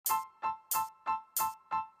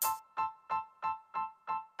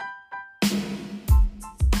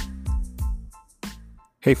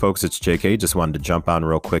Hey folks, it's JK. Just wanted to jump on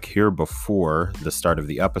real quick here before the start of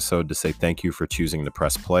the episode to say thank you for choosing to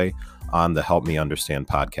press play on the Help Me Understand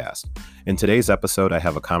podcast. In today's episode, I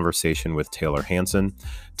have a conversation with Taylor Hansen.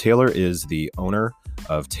 Taylor is the owner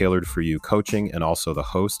of Tailored for You Coaching and also the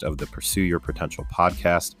host of the Pursue Your Potential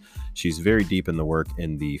podcast. She's very deep in the work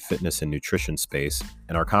in the fitness and nutrition space,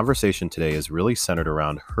 and our conversation today is really centered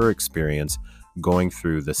around her experience going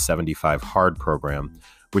through the 75 Hard program,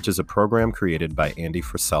 which is a program created by Andy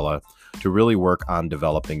Frisella to really work on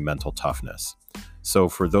developing mental toughness. So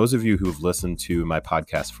for those of you who've listened to my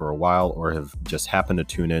podcast for a while or have just happened to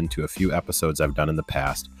tune in to a few episodes I've done in the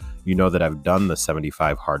past, you know that I've done the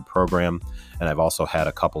 75 Hard program, and I've also had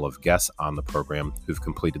a couple of guests on the program who've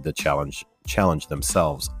completed the challenge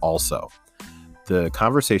themselves also. The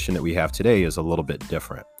conversation that we have today is a little bit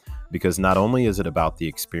different because not only is it about the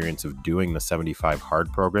experience of doing the 75 Hard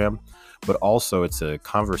program, but also it's a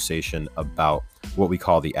conversation about what we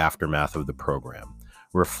call the aftermath of the program,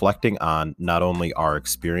 reflecting on not only our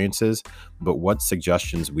experiences, but what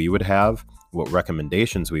suggestions we would have, what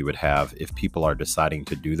recommendations we would have if people are deciding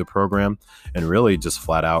to do the program, and really just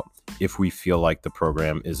flat out if we feel like the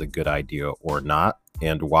program is a good idea or not,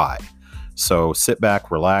 and why. So sit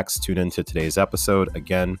back, relax, tune into today's episode.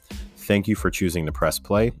 Again, thank you for choosing to press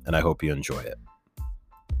play, and I hope you enjoy it.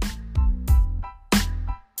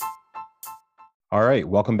 All right,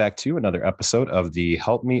 welcome back to another episode of the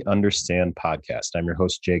Help Me Understand podcast. I'm your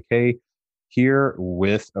host, JK, here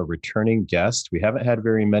with a returning guest. We haven't had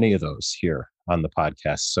very many of those here on the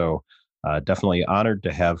podcast, so definitely honored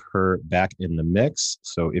to have her back in the mix.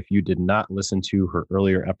 So if you did not listen to her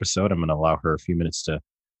earlier episode, I'm going to allow her a few minutes to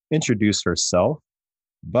introduce herself.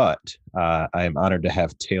 But I am honored to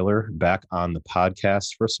have Taylor back on the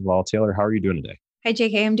podcast. First of all, Taylor, how are you doing today? Hi,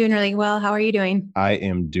 JK. I'm doing really well. How are you doing? I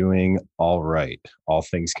am doing all right. All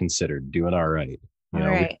things considered, doing all right. All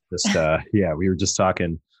right. We were just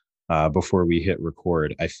talking before we hit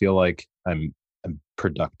record. I feel like I'm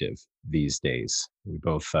productive these days. We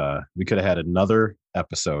could have had another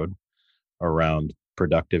episode around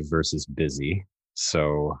productive versus busy.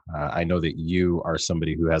 So I know that you are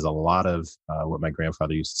somebody who has a lot of what my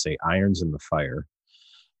grandfather used to say, irons in the fire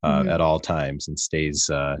at all times, and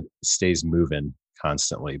stays moving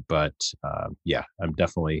constantly. But I'm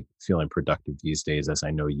definitely feeling productive these days, as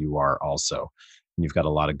I know you are also. And you've got a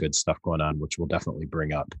lot of good stuff going on, which we'll definitely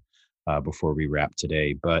bring up before we wrap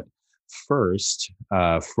today. But first,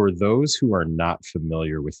 for those who are not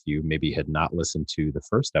familiar with you, maybe had not listened to the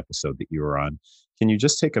first episode that you were on, can you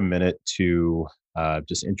just take a minute to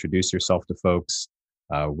just introduce yourself to folks,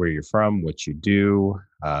 where you're from, what you do,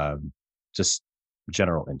 just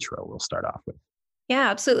general intro we'll start off with. Yeah,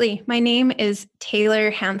 absolutely. My name is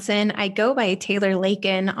Taylor Hansen. I go by Taylor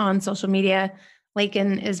Lakin on social media.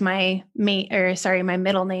 Lakin is my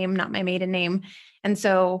middle name, not my maiden name. And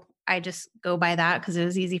so I just go by that because it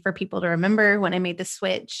was easy for people to remember when I made the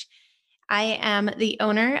switch. I am the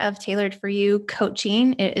owner of Tailored for You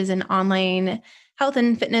Coaching. It is an online health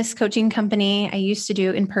and fitness coaching company. I used to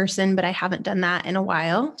do in person, but I haven't done that in a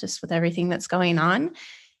while, just with everything that's going on.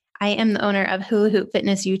 I am the owner of Hula Hoop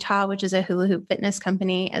Fitness Utah, which is a hula hoop fitness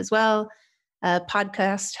company as well, a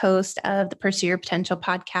podcast host of the Pursue Your Potential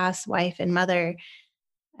podcast, wife and mother.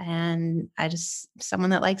 And I just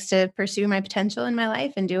someone that likes to pursue my potential in my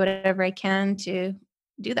life and do whatever I can to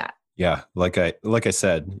do that. Yeah, like I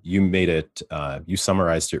said, you made it, you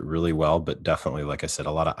summarized it really well, but definitely, like I said,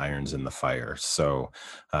 a lot of irons in the fire. So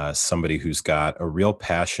somebody who's got a real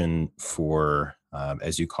passion for,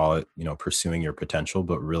 as you call it, pursuing your potential,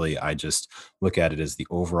 but really I just look at it as the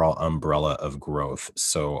overall umbrella of growth.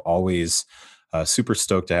 So always super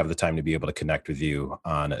stoked to have the time to be able to connect with you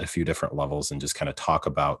on a few different levels and just kind of talk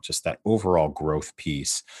about just that overall growth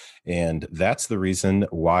piece. And that's the reason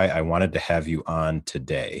why I wanted to have you on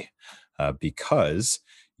today, because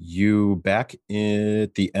you back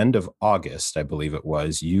at the end of August, I believe it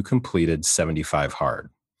was, you completed 75 Hard.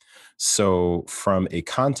 So from a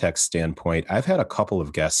context standpoint, I've had a couple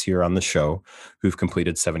of guests here on the show who've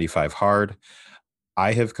completed 75 Hard.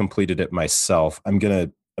 I have completed it myself. I'm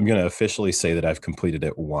going to officially say that I've completed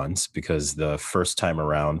it once, because the first time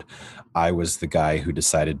around, I was the guy who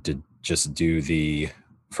decided to just do the,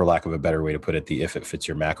 for lack of a better way to put it, the if it fits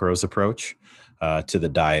your macros approach to the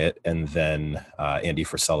diet. And then Andy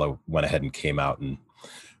Frisella went ahead and came out and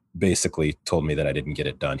basically told me that I didn't get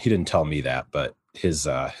it done. He didn't tell me that, but his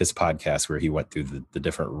podcast where he went through the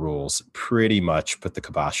different rules, pretty much put the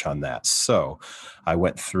kibosh on that. So I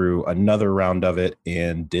went through another round of it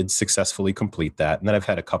and did successfully complete that. And then I've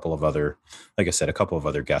had a couple of other, like I said, a couple of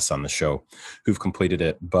other guests on the show who've completed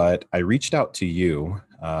it. But I reached out to you,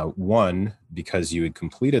 one, because you had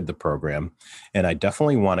completed the program. And I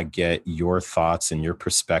definitely want to get your thoughts and your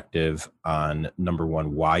perspective on, number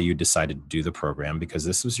one, why you decided to do the program, because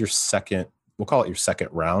this was your second, we'll call it your second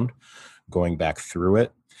round going back through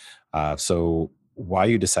it. So why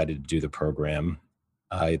you decided to do the program,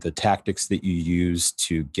 the tactics that you use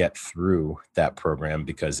to get through that program,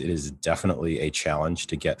 because it is definitely a challenge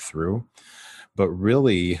to get through. But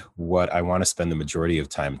really what I want to spend the majority of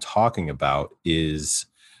time talking about is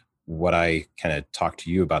what I kind of talked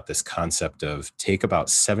to you about, this concept of take about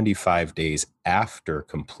 75 days after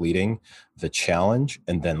completing the challenge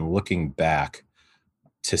and then looking back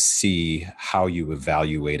to see how you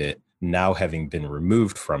evaluate it now, having been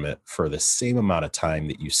removed from it for the same amount of time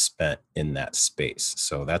that you spent in that space.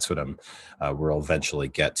 So that's what we'll eventually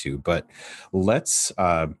get to. But let's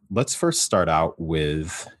first start out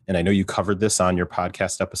with, and I know you covered this on your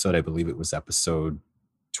podcast episode. I believe it was episode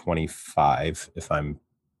 25.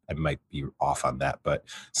 I might be off on that, but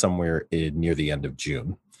somewhere near the end of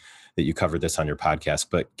June that you covered this on your podcast.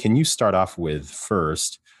 But can you start off with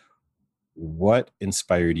first, what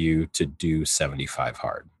inspired you to do 75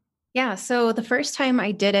 hard? Yeah. So the first time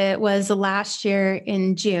I did it was last year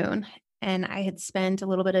in June. And I had spent a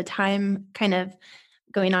little bit of time kind of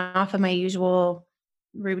going off of my usual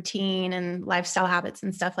routine and lifestyle habits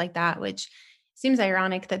and stuff like that, which seems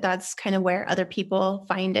ironic that that's kind of where other people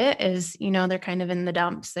find it is, they're kind of in the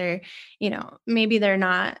dumps. They're, maybe they're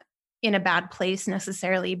not in a bad place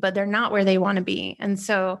necessarily, but they're not where they want to be. And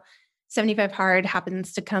so 75 Hard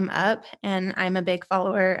happens to come up, and I'm a big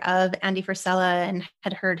follower of Andy Frisella and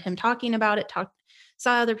had heard him talking about it,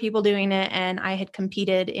 saw other people doing it, and I had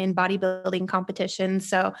competed in bodybuilding competitions.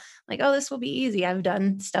 So, like, oh, this will be easy. I've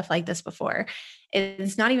done stuff like this before.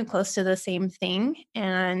 It's not even close to the same thing,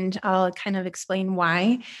 and I'll kind of explain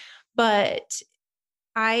why. But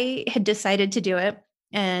I had decided to do it,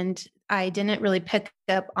 and I didn't really pick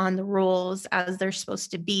up on the rules as they're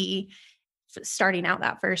supposed to be starting out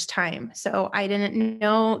that first time. So I didn't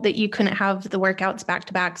know that you couldn't have the workouts back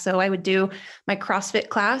to back. So I would do my CrossFit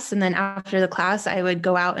class. And then after the class, I would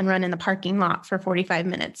go out and run in the parking lot for 45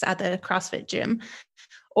 minutes at the CrossFit gym.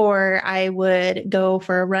 Or I would go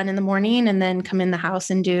for a run in the morning and then come in the house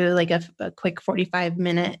and do like a quick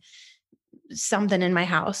 45-minute something in my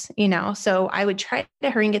house, So I would try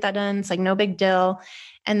to hurry and get that done. It's like no big deal.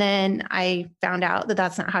 And then I found out that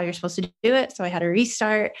that's not how you're supposed to do it. So I had to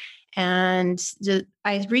restart. And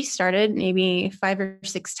I restarted maybe 5 or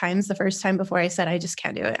 6 times the first time before I said, I just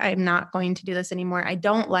can't do it. I'm not going to do this anymore. I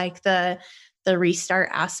don't like the restart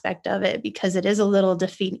aspect of it because it is a little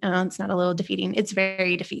defeating. It's not a little defeating. It's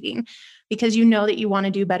very defeating because you know that you want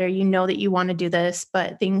to do better. You know that you want to do this,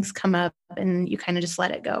 but things come up and you kind of just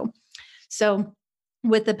let it go. So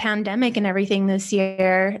with the pandemic and everything this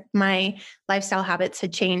year, my lifestyle habits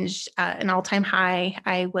had changed at an all-time high.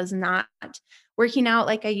 I was not working out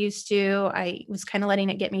like I used to. I was kind of letting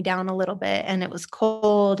it get me down a little bit, and it was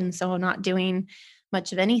cold. And so not doing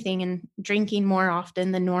much of anything and drinking more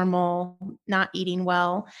often than normal, not eating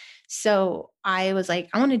well. So I was like,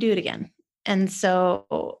 I want to do it again. And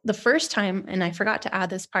so the first time, and I forgot to add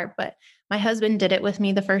this part, but my husband did it with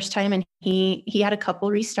me the first time, and he had a couple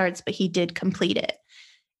restarts, but he did complete it.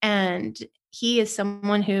 And he is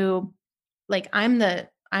someone who, like, I'm the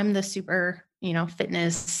super,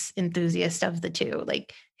 fitness enthusiast of the two.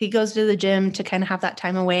 Like, he goes to the gym to kind of have that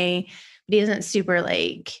time away, but he isn't super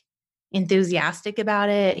like enthusiastic about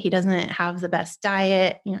it. He doesn't have the best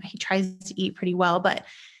diet. He tries to eat pretty well,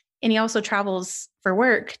 and he also travels for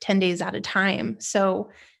work 10 days at a time.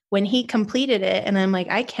 So when he completed it and I'm like,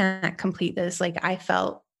 I can't complete this, like, I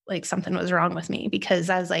felt like something was wrong with me because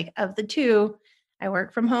I was like, of the two, I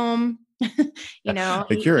work from home.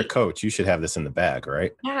 Like, you're a coach, you should have this in the bag,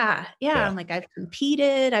 right? Yeah. Yeah. Yeah. I'm like, I've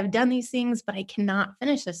competed, I've done these things, but I cannot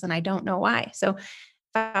finish this and I don't know why. So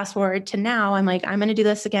fast forward to now, I'm like, I'm going to do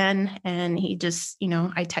this again. And he just,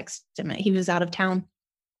 I texted him, he was out of town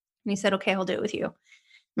and he said, okay, I'll do it with you. I'm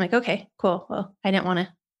like, okay, cool. Well, I didn't want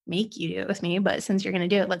to make you do it with me, but since you're going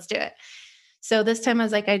to do it, let's do it. So this time I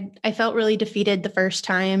was like, I felt really defeated the first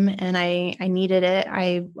time and I needed it.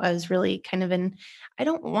 I was really kind of in, I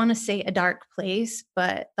don't want to say a dark place,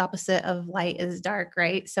 but the opposite of light is dark,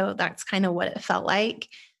 right? So that's kind of what it felt like.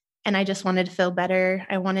 And I just wanted to feel better.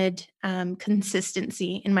 I wanted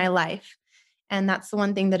consistency in my life. And that's the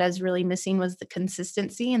one thing that I was really missing was the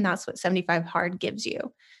consistency. And that's what 75 Hard gives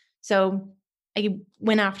you. So I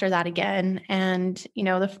went after that again. And,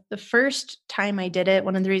 the first time I did it,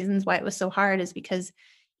 one of the reasons why it was so hard is because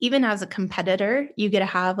even as a competitor, you get to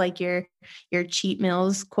have like your cheat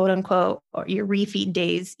meals, quote unquote, or your refeed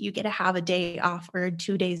days. You get to have a day off or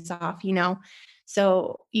 2 days off.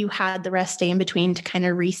 So you had the rest day in between to kind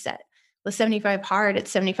of reset. With 75 hard,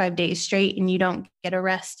 it's 75 days straight and you don't get a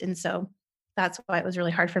rest. And so that's why it was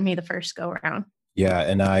really hard for me the first go around. Yeah,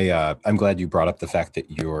 and I'm glad you brought up the fact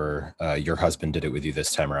that your husband did it with you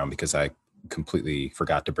this time around, because I completely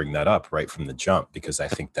forgot to bring that up right from the jump, because I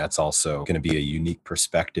think that's also going to be a unique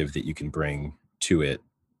perspective that you can bring to it,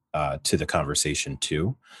 to the conversation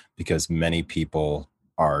too, because many people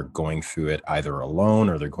are going through it either alone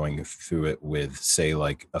or they're going through it with, say,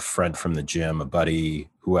 like a friend from the gym, a buddy,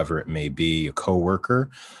 whoever it may be, a coworker.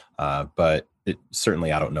 But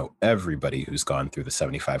certainly, I don't know everybody who's gone through the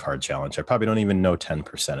 75 hard challenge. I probably don't even know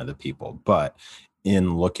 10% of the people, but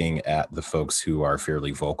in looking at the folks who are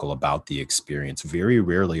fairly vocal about the experience, very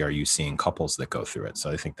rarely are you seeing couples that go through it.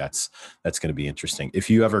 So I think that's going to be interesting. If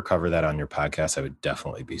you ever cover that on your podcast, I would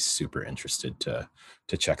definitely be super interested to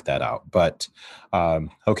check that out. But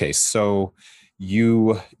okay, so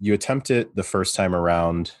you attempt it the first time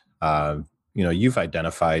around. You've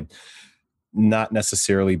identified not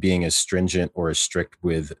necessarily being as stringent or as strict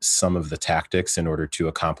with some of the tactics in order to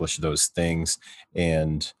accomplish those things.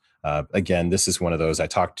 And again, this is one of those I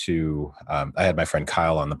had my friend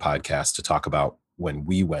Kyle on the podcast to talk about when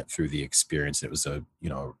we went through the experience. It was a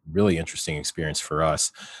really interesting experience for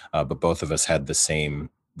us, but both of us had the same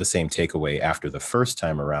takeaway after the first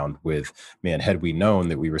time around with, man, had we known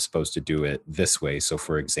that we were supposed to do it this way. So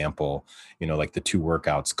for example, like the two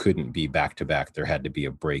workouts couldn't be back to back. There had to be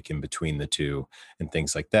a break in between the two and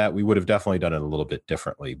things like that. We would have definitely done it a little bit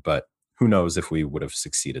differently, but who knows if we would have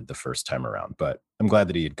succeeded the first time around. But I'm glad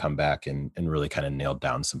that he had come back and really kind of nailed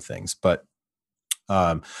down some things. But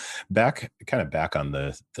um, back on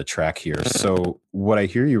the track here. So what I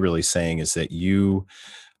hear you really saying is that you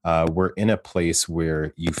were in a place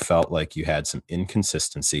where you felt like you had some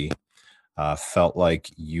inconsistency, felt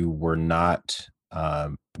like you were not,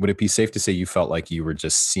 would it be safe to say you felt like you were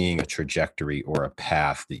just seeing a trajectory or a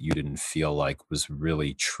path that you didn't feel like was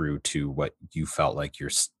really true to what you felt like your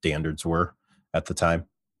standards were at the time?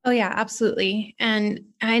 Oh yeah, absolutely. And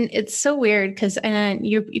it's so weird because and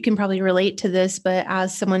you can probably relate to this, but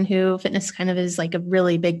as someone who fitness kind of is like a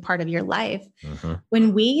really big part of your life, Hmm.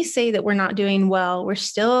 when we say that we're not doing well, we're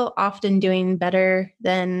still often doing better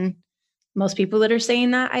than most people that are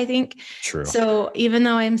saying that, I think. True. So even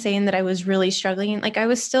though I'm saying that I was really struggling, like I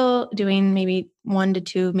was still doing maybe 1 to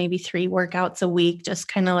 2, maybe 3 workouts a week, just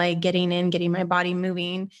kind of like getting my body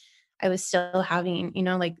moving. I was still having,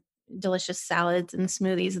 like delicious salads and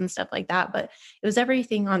smoothies and stuff like that. But it was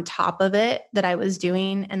everything on top of it that I was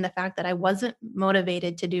doing. And the fact that I wasn't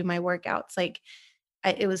motivated to do my workouts, like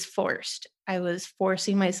it was forced. I was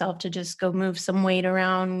forcing myself to just go move some weight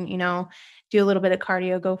around, do a little bit of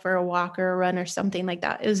cardio, go for a walk or a run or something like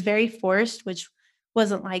that. It was very forced, which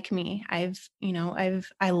wasn't like me. I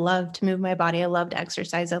love to move my body. I love to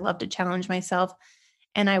exercise. I love to challenge myself.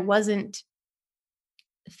 And I wasn't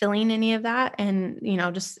feeling any of that. And,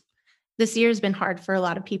 just this year has been hard for a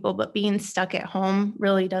lot of people, but being stuck at home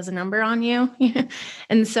really does a number on you.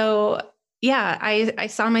 And so, yeah, I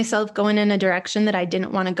saw myself going in a direction that I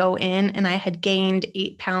didn't want to go in. And I had gained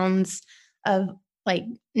 8 pounds of like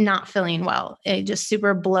not feeling well. It just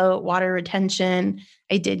super bloat, water retention.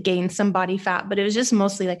 I did gain some body fat, but it was just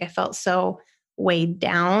mostly like I felt so weighed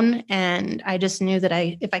down. And I just knew that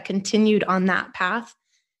if I continued on that path,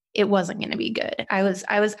 it wasn't going to be good. I was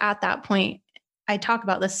at that point. I talk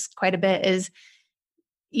about this quite a bit, is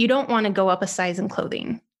you don't want to go up a size in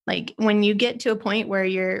clothing. Like when you get to a point where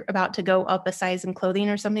you're about to go up a size in clothing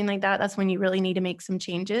or something like that, that's when you really need to make some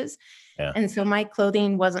changes. Yeah. And so my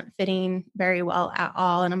clothing wasn't fitting very well at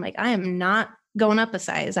all. And I'm like, I am not going up a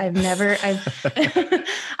size. I've been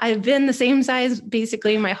the same size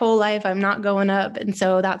basically my whole life. I'm not going up. And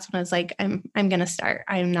so that's when I was like, I'm going to start.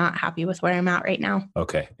 I'm not happy with where I'm at right now.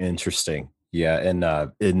 Okay, interesting. Yeah,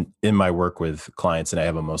 and in my work with clients, and I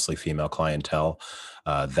have a mostly female clientele,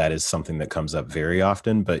 that is something that comes up very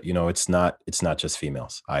often. But it's not just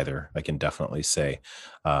females either. I can definitely say,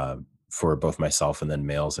 uh, for both myself and then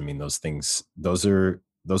males. I mean, those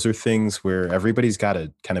are things where everybody's got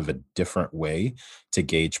a kind of a different way to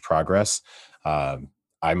gauge progress. Um,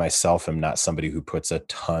 I myself am not somebody who puts a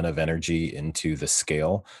ton of energy into the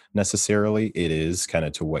scale necessarily. It is kind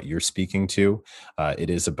of to what you're speaking to.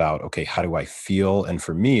 It is about, okay, how do I feel? And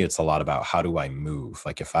for me, it's a lot about how do I move?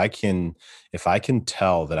 Like if I can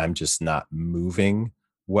tell that I'm just not moving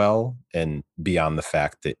well, and beyond the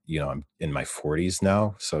fact that, I'm in my 40s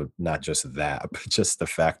now. So not just that, but just the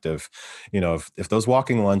fact of, if those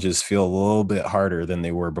walking lunges feel a little bit harder than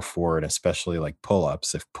they were before, and especially like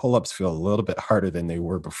pull-ups, if pull-ups feel a little bit harder than they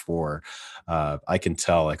were before, I can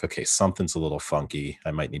tell like, okay, something's a little funky.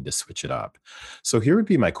 I might need to switch it up. So here would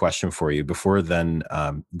be my question for you before then,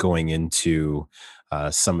 going into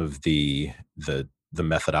some of the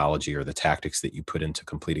methodology or the tactics that you put into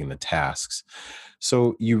completing the tasks.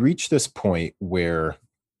 So you reach this point where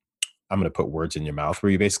I'm going to put words in your mouth,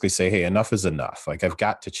 where you basically say, hey, enough is enough. Like, I've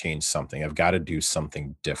got to change something. I've got to do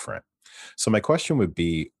something different. So my question would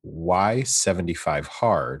be, why 75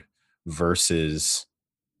 hard versus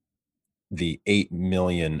the 8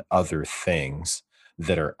 million other things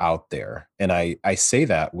that are out there? And I say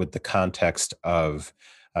that with the context of,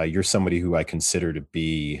 you're somebody who I consider to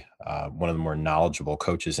be one of the more knowledgeable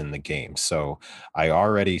coaches in the game. So I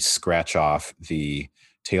already scratch off the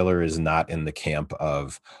Taylor is not in the camp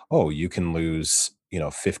of, oh, you can lose,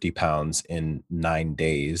 50 pounds in 9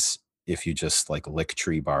 days if you just like lick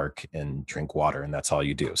tree bark and drink water and that's all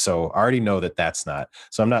you do. So I already know that that's not.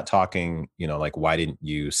 So I'm not talking, like, why didn't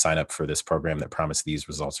you sign up for this program that promised these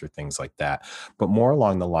results or things like that, but more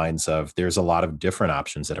along the lines of there's a lot of different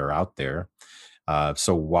options that are out there.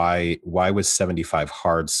 So why was 75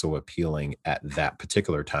 hard so appealing at that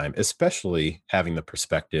particular time, especially having the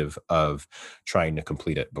perspective of trying to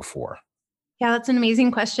complete it before? Yeah, that's an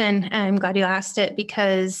amazing question. I'm glad you asked it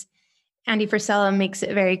because Andy Frisella makes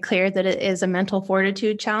it very clear that it is a mental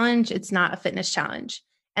fortitude challenge. It's not a fitness challenge.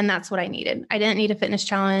 And that's what I needed. I didn't need a fitness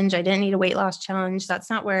challenge. I didn't need a weight loss challenge. That's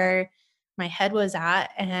not where my head was at.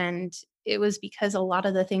 And it was because a lot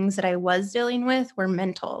of the things that I was dealing with were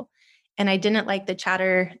mental. And I didn't like the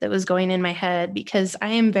chatter that was going in my head because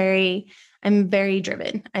I'm very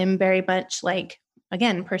driven. I'm very much like,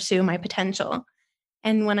 again, pursue my potential.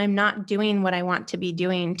 And when I'm not doing what I want to be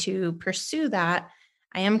doing to pursue that,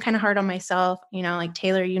 I am kind of hard on myself, like,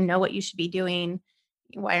 Taylor, you know what you should be doing.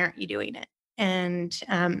 Why aren't you doing it? And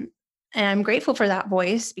I'm grateful for that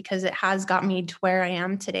voice because it has got me to where I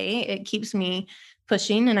am today. It keeps me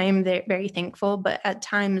pushing and I am very thankful. But at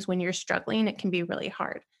times when you're struggling, it can be really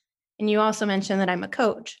hard. And you also mentioned that I'm a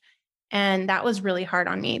coach. And that was really hard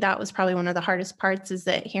on me. That was probably one of the hardest parts is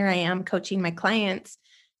that here I am coaching my clients,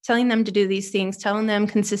 telling them to do these things, telling them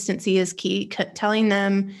consistency is key, telling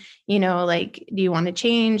them, like, do you want to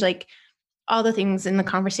change? Like all the things in the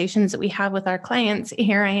conversations that we have with our clients,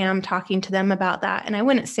 here I am talking to them about that. And I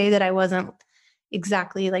wouldn't say that I wasn't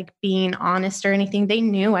exactly like being honest or anything. They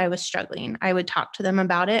knew I was struggling. I would talk to them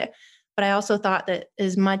about it. But I also thought that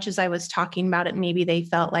as much as I was talking about it, maybe they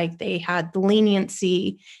felt like they had the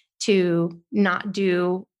leniency to not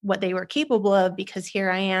do what they were capable of because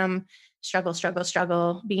here I am,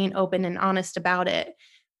 struggle, being open and honest about it.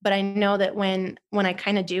 But I know that when I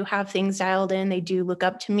kind of do have things dialed in, they do look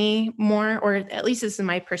up to me more, or at least this is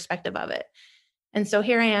my perspective of it. And so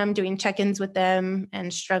here I am doing check-ins with them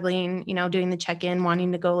and struggling, doing the check-in,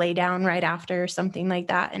 wanting to go lay down right after, something like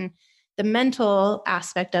that. And the mental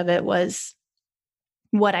aspect of it was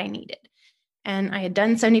what I needed. And I had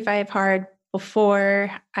done 75 hard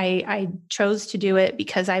before. I chose to do it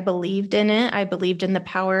because I believed in it. I believed in the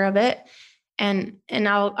power of it. And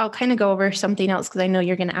I'll kind of go over something else because I know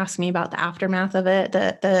you're going to ask me about the aftermath of it,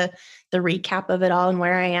 the recap of it all and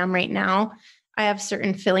where I am right now. I have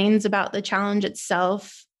certain feelings about the challenge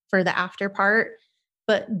itself for the after part,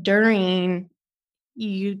 but during,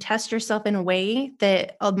 you test yourself in a way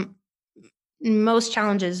that most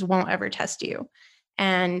challenges won't ever test you.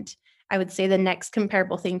 And I would say the next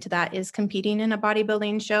comparable thing to that is competing in a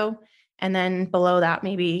bodybuilding show. And then below that,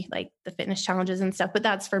 maybe like the fitness challenges and stuff. But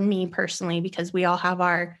that's for me personally, because we all have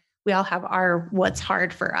our what's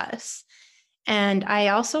hard for us. And I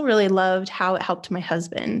also really loved how it helped my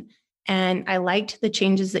husband. And I liked the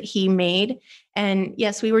changes that he made. And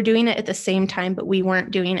yes, we were doing it at the same time, but we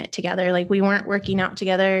weren't doing it together. Like we weren't working out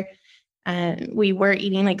together. We were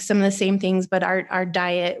eating like some of the same things, but our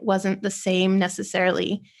diet wasn't the same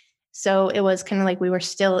necessarily. So it was kind of like we were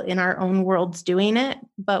still in our own worlds doing it,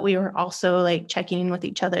 but we were also like checking in with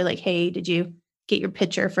each other, like, hey, did you get your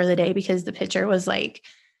picture for the day? Because the picture was like,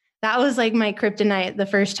 that was like my kryptonite the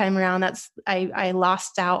first time around. I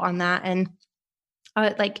lost out on that. And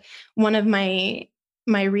like one of my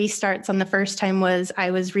restarts on the first time was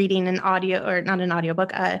I was reading an audio, or not an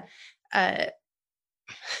audiobook, an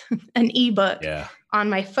ebook Yeah. on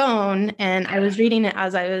my phone. And I was reading it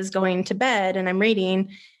as I was going to bed, and I'm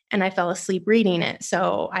reading and I fell asleep reading it.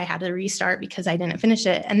 So I had to restart because I didn't finish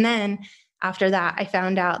it. And then after that, I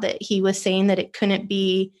found out that he was saying that it couldn't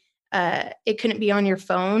be it couldn't be on your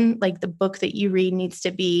phone. Like the book that you read needs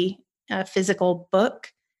to be a physical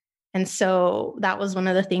book. And so that was one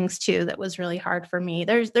of the things too that was really hard for me.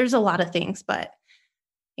 There's a lot of things, but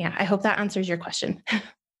yeah, I hope that answers your question.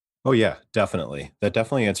 Oh yeah, definitely. That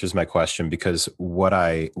definitely answers my question because what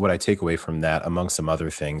I take away from that, among some other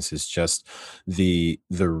things, is just the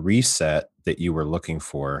reset that you were looking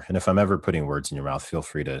for. And if I'm ever putting words in your mouth, feel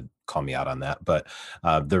free to call me out on that. But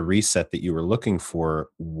the reset that you were looking for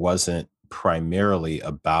wasn't primarily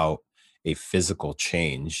about a physical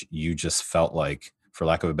change. You just felt like, for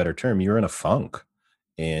lack of a better term, you're in a funk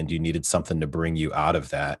and you needed something to bring you out of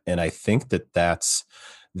that. And I think that that's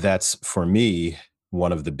for me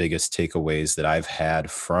one of the biggest takeaways that I've had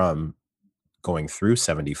from going through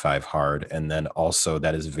 75 hard. And then also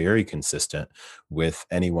that is very consistent with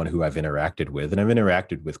anyone who I've interacted with. And I've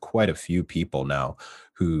interacted with quite a few people now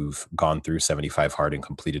who've gone through 75 hard and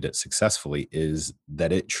completed it successfully, is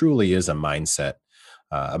that it truly is a mindset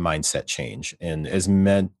change. And as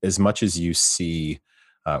much as you see,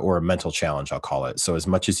 or a mental challenge, I'll call it. So as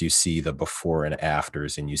much as you see the before and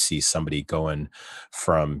afters, and you see somebody going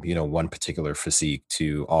from, one particular physique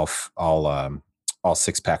to all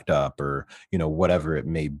six packed up, or, whatever it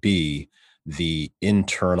may be, the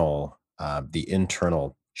internal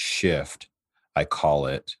shift, I call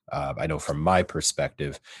it, I know from my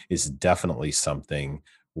perspective, is definitely something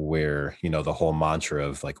where, the whole mantra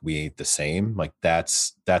of like, we ain't the same, like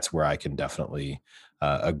that's where I can definitely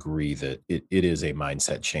agree that it is a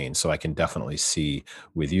mindset change. So I can definitely see,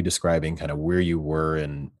 with you describing kind of where you were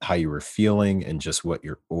and how you were feeling and just what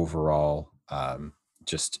your overall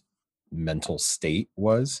just mental state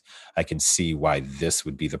was, I can see why this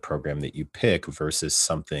would be the program that you pick versus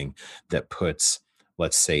something that puts,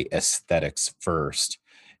 let's say, aesthetics first,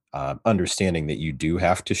 understanding that you do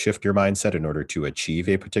have to shift your mindset in order to achieve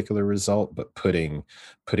a particular result, but putting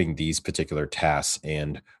these particular tasks,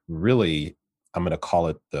 and really, I'm going to call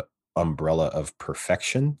it the umbrella of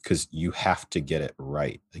perfection, because you have to get it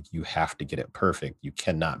right. Like, you have to get it perfect. You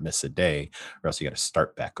cannot miss a day, or else you got to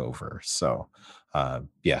start back over. So,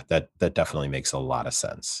 yeah, that definitely makes a lot of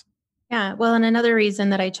sense. Yeah, well, and another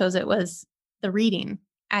reason that I chose it was the reading.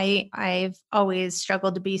 I've always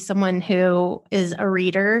struggled to be someone who is a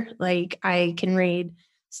reader. Like I can read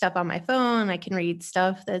stuff on my phone, I can read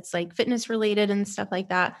stuff that's like fitness related and stuff like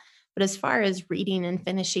that. But as far as reading and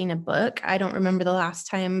finishing a book, I don't remember the last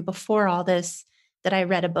time before all this that I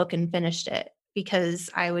read a book and finished it, because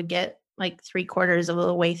I would get like three quarters of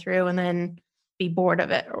the way through and then be bored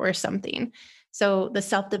of it or something. So the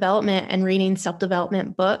self development and reading self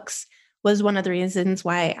development books was one of the reasons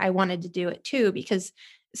why I wanted to do it too, because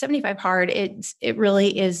 75 hard, it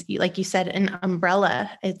really is, like you said, an umbrella.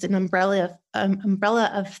 It's an umbrella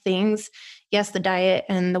of things. Yes, the diet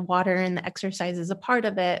and the water and the exercise is a part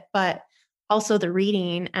of it, but also the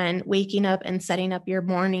reading and waking up and setting up your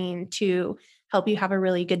morning to help you have a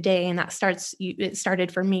really good day. And it started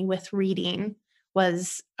for me with reading,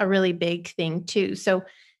 was a really big thing too. So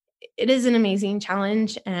it is an amazing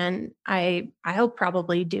challenge, and I'll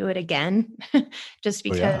probably do it again just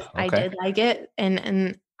Oh because yeah. I Okay. did like it,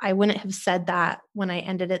 and I wouldn't have said that when I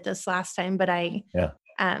ended it this last time, but Yeah.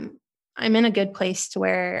 um I'm in a good place to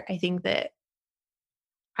where I think that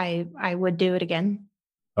I would do it again.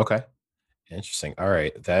 Okay. Interesting. All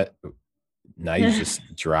right. That now you just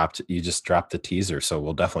dropped the teaser, so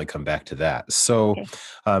we'll definitely come back to that. So,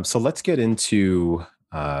 Okay. so let's get into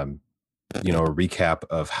um, a recap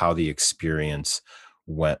of how the experience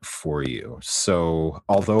went for you. So,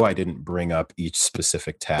 although I didn't bring up each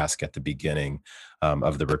specific task at the beginning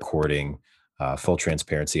of the recording, full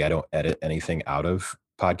transparency, I don't edit anything out of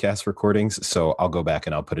podcast recordings. So I'll go back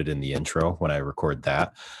and I'll put it in the intro when I record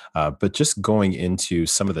that. But just going into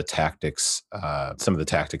some of the tactics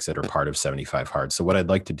that are part of 75 hard. So what I'd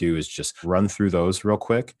like to do is just run through those real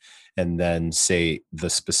quick, and then say the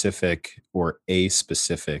specific, or a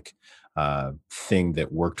specific thing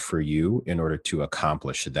that worked for you in order to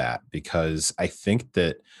accomplish that. Because I think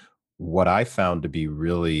that what I found to be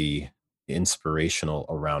really inspirational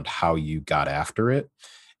around how you got after it.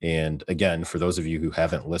 And again, for those of you who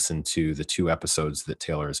haven't listened to the two episodes that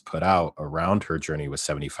Taylor has put out around her journey with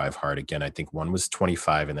 75 hard, again, I think one was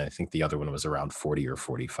 25, and I think the other one was around 40 or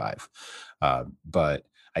 45. But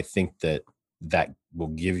I think that will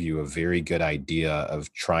give you a very good idea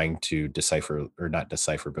of trying to decipher, or not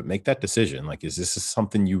decipher, but make that decision. Like, is this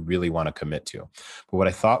something you really want to commit to? But what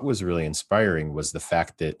I thought was really inspiring was the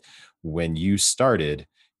fact that when you started,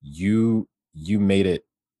 you made it,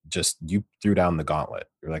 just, you threw down the gauntlet.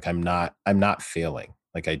 You're like, I'm not failing.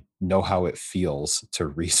 Like, I know how it feels to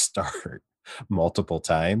restart. multiple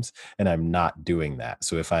times, and I'm not doing that.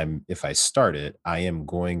 So if I start it, I am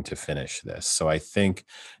going to finish this. So I think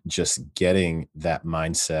just getting that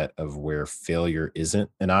mindset of where failure isn't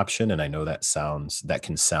an option, and I know that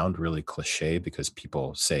can sound really cliche because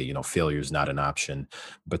people say, failure is not an option,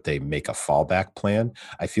 but they make a fallback plan.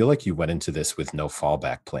 I feel like you went into this with no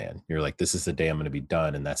fallback plan. You're like, this is the day I'm going to be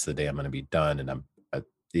done, and that's the day I'm going to be done, and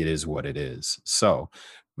it is what it is. So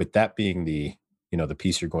with that being the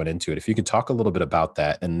piece you're going into it, if you could talk a little bit about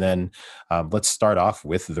that, and then let's start off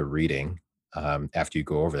with the reading. After you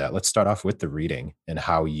go over that, let's start off with the reading and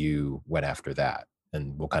how you went after that,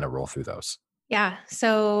 and we'll kind of roll through those. Yeah.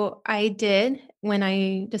 So I did, when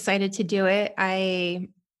I decided to do it, I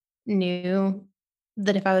knew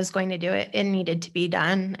that if I was going to do it, it needed to be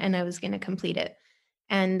done and I was going to complete it.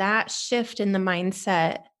 And that shift in the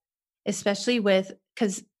mindset, especially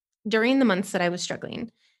because during the months that I was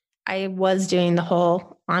struggling, I was doing the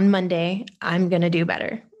whole on Monday, I'm going to do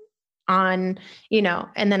better on,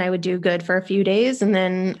 and then I would do good for a few days and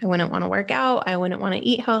then I wouldn't want to work out. I wouldn't want to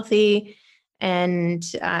eat healthy. And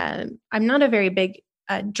I'm not a very big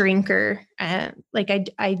drinker.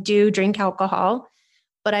 I do drink alcohol,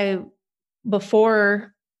 but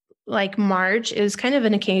before like March, it was kind of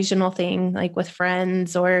an occasional thing, like with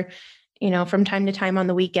friends or, from time to time on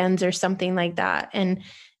the weekends or something like that. And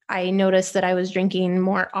I noticed that I was drinking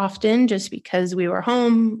more often just because we were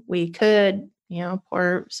home. We could,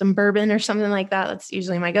 pour some bourbon or something like that. That's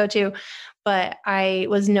usually my go-to. But I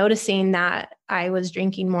was noticing that I was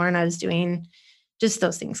drinking more and I was doing just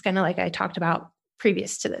those things, kind of like I talked about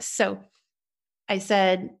previous to this. So I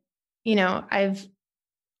said, I've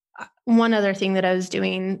one other thing that I was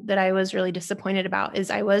doing that I was really disappointed about is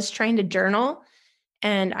I was trying to journal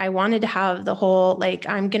and I wanted to have the whole, like,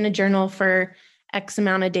 I'm going to journal for X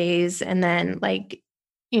amount of days and then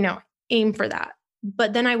you know, aim for that.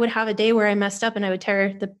 But then I would have a day where I messed up and I would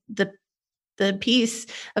tear the piece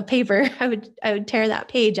of paper. I would tear that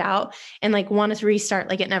page out and like want to restart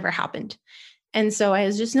like it never happened. And so I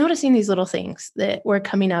was just noticing these little things that were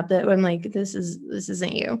coming up that I'm like, this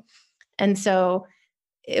isn't you. And so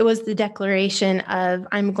it was the declaration of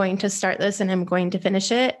I'm going to start this and I'm going to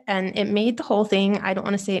finish it. And it made the whole thing, I don't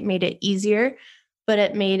want to say it made it easier, but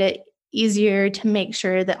it made it easier to make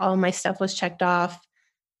sure that all my stuff was checked off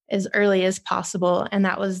as early as possible. And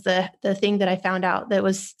that was the thing that I found out that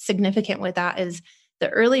was significant with that is the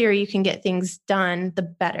earlier you can get things done, the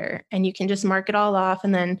better. And you can just mark it all off.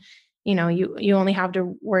 And then, you only have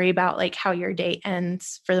to worry about like how your day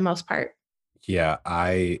ends for the most part. Yeah,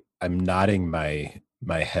 I'm nodding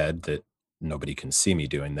my head that nobody can see me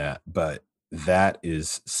doing that, but that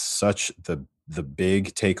is such the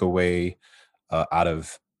big takeaway out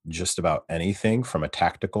of just about anything from a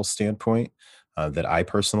tactical standpoint that I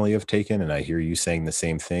personally have taken, and I hear you saying the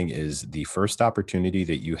same thing, is the first opportunity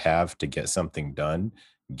that you have to get something done,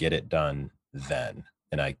 get it done then.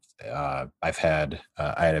 And I had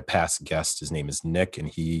a past guest. His name is Nick, and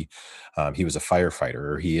he was a firefighter,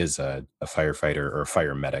 or he is a firefighter or a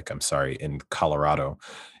fire medic. I'm sorry, in Colorado,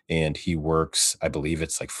 and he works. I believe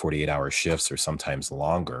it's like 48-hour shifts or sometimes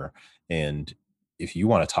longer. And if you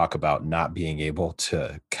want to talk about not being able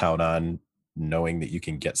to count on knowing that you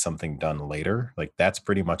can get something done later, like that's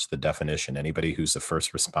pretty much the definition. Anybody who's a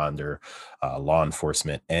first responder, law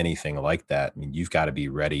enforcement, anything like that, I mean, you've got to be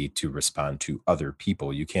ready to respond to other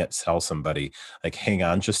people. You can't tell somebody like, hang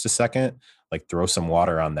on just a second, like throw some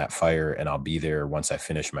water on that fire and I'll be there once I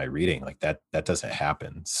finish my reading. Like that doesn't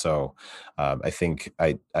happen. So I think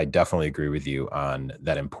I definitely agree with you on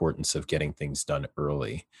that importance of getting things done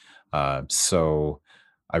early. So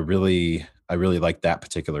I really like that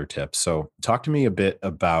particular tip. So talk to me a bit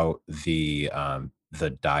about the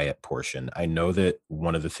diet portion. I know that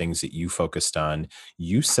one of the things that you focused on,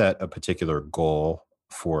 you set a particular goal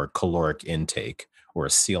for caloric intake, or a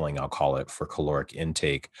ceiling, I'll call it, for caloric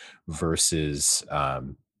intake versus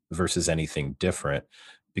versus anything different.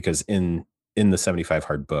 Because in the 75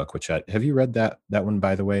 hard book, which have you read that one,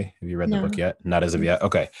 by the way? Have you read the book No. yet? Not as of Mm. yet.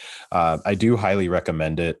 Okay. I do highly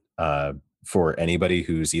recommend it. For anybody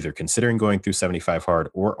who's either considering going through 75 hard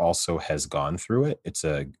or also has gone through it. It's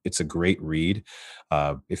a great read.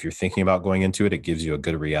 If you're thinking about going into it, it gives you a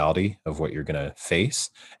good reality of what you're going to face.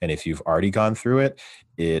 And if you've already gone through it,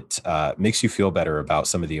 it makes you feel better about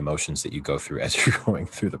some of the emotions that you go through as you're going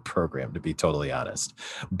through the program, to be totally honest.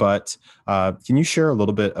 But can you share a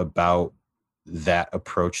little bit about that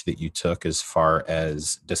approach that you took as far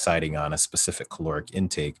as deciding on a specific caloric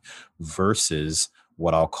intake versus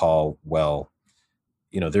what I'll call, well,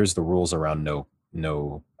 there's the rules around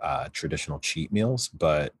no traditional cheat meals,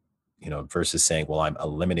 but versus saying, well, I'm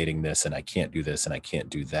eliminating this and I can't do this and I can't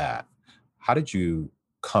do that. how did you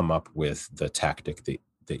come up with the tactic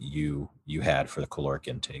that you had for the caloric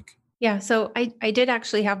intake? Yeah, so I did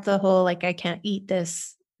actually have the whole, like, I can't eat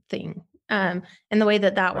this thing. And the way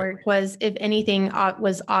that that Right. worked was if anything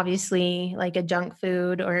was obviously like a junk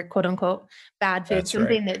food or quote unquote bad food, That's right.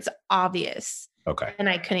 something that's obvious, Okay. then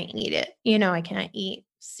I couldn't eat it. You know, I can't eat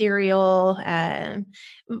cereal.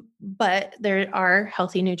 But there are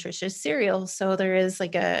healthy, nutritious cereals. So there is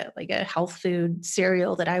like a health food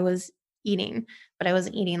cereal that I was eating, but I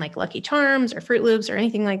wasn't eating like Lucky Charms or Fruit Loops or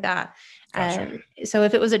anything like that. Gotcha. So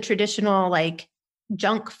if it was a traditional like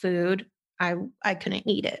junk food, I couldn't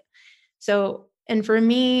eat it. So, and for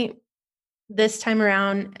me, this time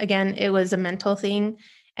around, again, it was a mental thing.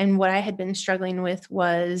 And what I had been struggling with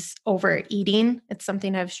was overeating. It's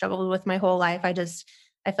something I've struggled with my whole life. I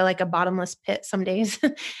feel like a bottomless pit some days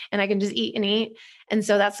and I can just eat and eat. And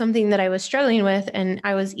so that's something that I was struggling with. And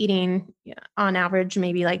I was eating on average,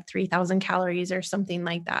 maybe like 3,000 calories or something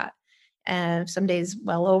like that. And some days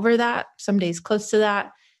well over that, some days close to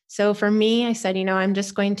that. So for me, I said, I'm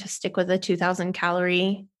just going to stick with a 2,000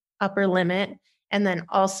 calorie upper limit, and then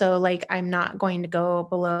also, like, I'm not going to go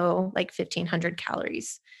below like 1,500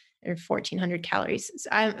 calories or 1,400 calories. So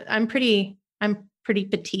I'm pretty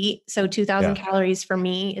petite. So 2,000 Yeah. calories for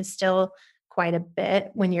me is still quite a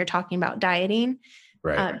bit when you're talking about dieting.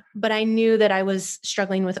 Right. But I knew that I was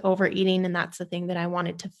struggling with overeating, and that's the thing that I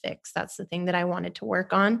wanted to fix. That's the thing that I wanted to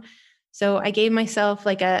work on. So I gave myself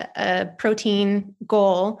like a protein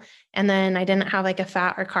goal, and then I didn't have like a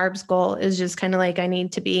fat or carbs goal. It was just kind of like I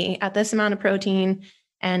need to be at this amount of protein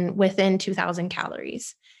and within 2,000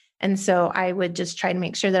 calories. And so I would just try to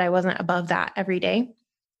make sure that I wasn't above that every day.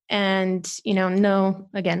 And, no,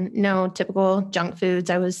 again, no typical junk foods.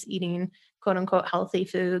 I was eating quote unquote healthy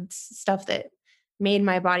foods, stuff that made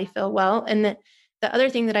my body feel well. And the other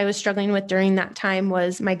thing that I was struggling with during that time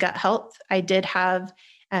was my gut health. I did have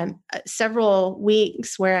several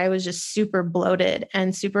weeks where I was just super bloated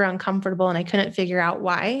and super uncomfortable, and I couldn't figure out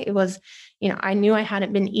why. It was, I knew I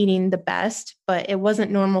hadn't been eating the best, but it wasn't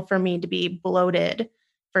normal for me to be bloated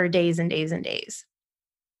for days and days and days.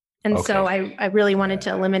 And so Okay. I really wanted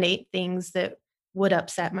to Yeah. eliminate things that would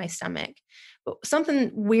upset my stomach. But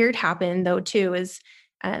something weird happened though too is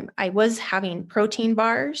I was having protein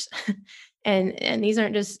bars, and these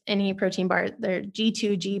aren't just any protein bar. They're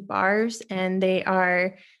G2G bars, and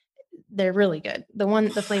they're really good.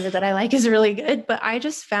 The flavor that I like is really good, but I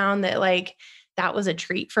just found that like that was a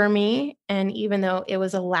treat for me. And even though it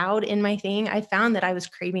was allowed in my thing, I found that I was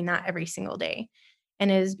craving that every single day. And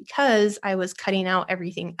it is because I was cutting out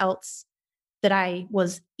everything else that I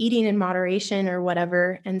was eating in moderation or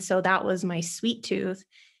whatever. And so that was my sweet tooth.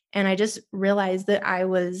 And I just realized that I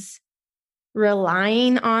was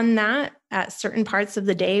relying on that at certain parts of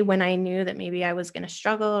the day when I knew that maybe I was going to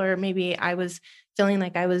struggle, or maybe I was feeling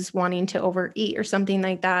like I was wanting to overeat or something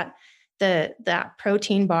like that. That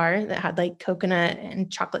protein bar that had like coconut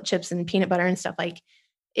and chocolate chips and peanut butter and stuff, like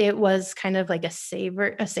it was kind of like a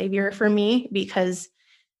savior for me, because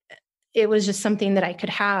it was just something that I could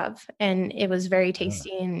have, and it was very Yeah.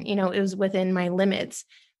 tasty, and it was within my limits.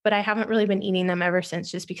 But I haven't really been eating them ever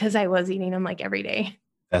since, just because I was eating them like every day.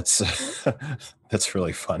 That's that's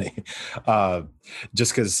really funny. Uh,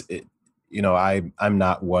 just because I'm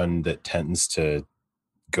not one that tends to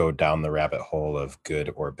go down the rabbit hole of good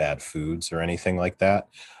or bad foods or anything like that.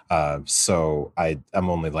 So I'm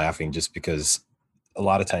only laughing just because a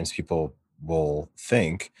lot of times people will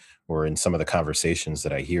think, or in some of the conversations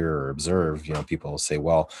that I hear or observe, people will say,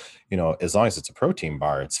 well, as long as it's a protein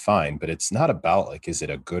bar, it's fine. But it's not about like, is it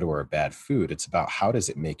a good or a bad food? It's about how does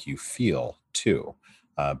it make you feel too?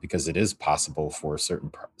 Because it is possible for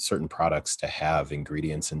certain products to have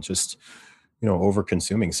ingredients and just over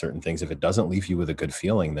consuming certain things. If it doesn't leave you with a good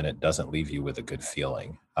feeling, then it doesn't leave you with a good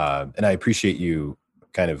feeling. And I appreciate you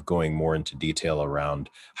kind of going more into detail around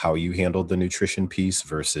how you handled the nutrition piece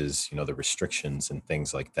versus the restrictions and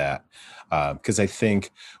things like that. Because I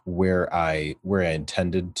think where I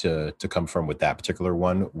intended to come from with that particular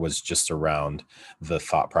one was just around the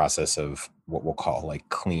thought process of what we'll call like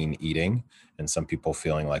clean eating, and some people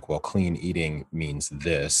feeling like, well, clean eating means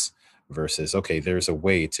this, versus okay, there's a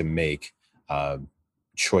way to make uh,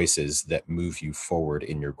 choices that move you forward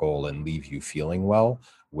in your goal and leave you feeling well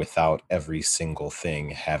without every single thing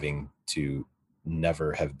having to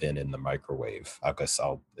never have been in the microwave. I guess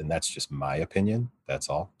and that's just my opinion. That's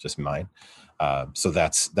all, just mine. So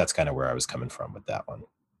that's kind of where I was coming from with that one.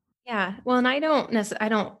 Yeah. Well, and I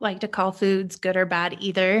don't like to call foods good or bad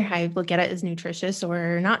either. I look at it as nutritious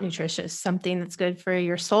or not nutritious, something that's good for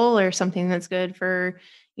your soul or something that's good for,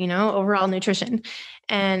 overall nutrition.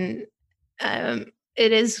 And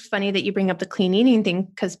it is funny that you bring up the clean eating thing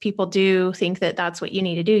because people do think that that's what you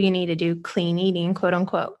need to do. You need to do clean eating, quote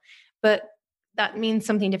unquote. But that means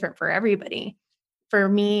something different for everybody. For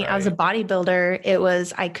me as a Right. bodybuilder, it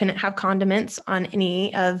was I couldn't have condiments on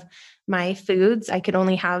any of my foods. I could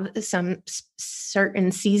only have some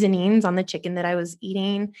certain seasonings on the chicken that I was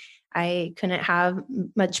eating. I couldn't have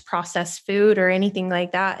much processed food or anything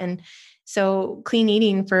like that. And so clean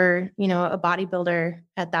eating for, a bodybuilder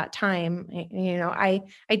at that time, I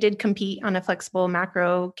did compete on a flexible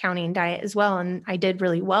macro counting diet as well. And I did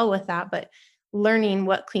really well with that. But learning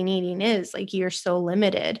what clean eating is, like, you're so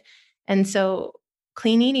limited. And so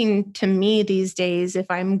clean eating to me these days, if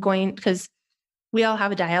I'm going, because we all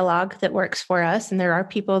have a dialogue that works for us, and there are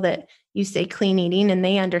people that you say clean eating and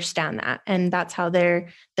they understand that, and that's how their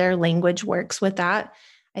language works with that.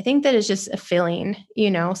 I think that is just a feeling,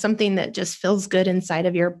 something that just feels good inside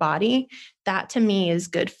of your body. That to me is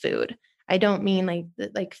good food. I don't mean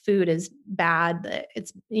like food is bad, that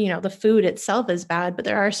it's, the food itself is bad, but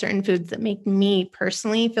there are certain foods that make me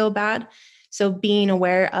personally feel bad. So being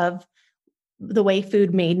aware of the way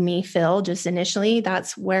food made me feel just initially,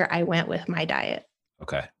 that's where I went with my diet.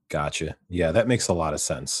 Okay. Gotcha. Yeah, that makes a lot of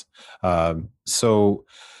sense. So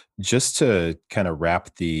just to kind of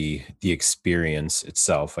wrap the experience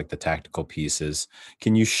itself, like the tactical pieces,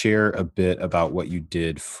 can you share a bit about what you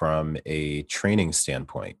did from a training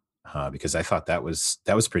standpoint? Because I thought that was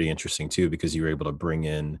pretty interesting too, because you were able to bring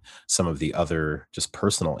in some of the other just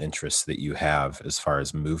personal interests that you have as far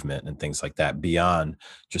as movement and things like that, beyond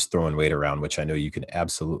just throwing weight around, which I know you can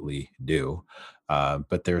absolutely do.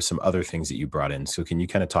 But there are some other things that you brought in. So can you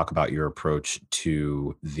kind of talk about your approach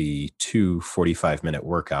to the two 45-minute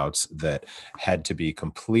workouts that had to be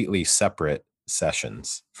completely separate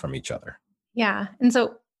sessions from each other? Yeah. And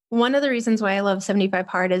so one of the reasons why I love 75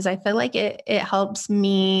 hard is I feel like it helps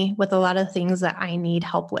me with a lot of things that I need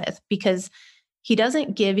help with, because he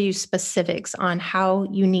doesn't give you specifics on how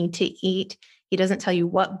you need to eat. He doesn't tell you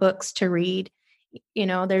what books to read.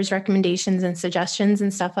 There's recommendations and suggestions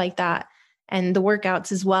and stuff like that. And the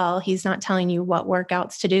workouts as well. He's not telling you what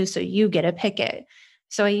workouts to do, so you get to pick it.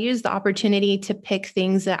 So I used the opportunity to pick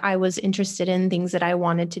things that I was interested in, things that I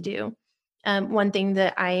wanted to do. One thing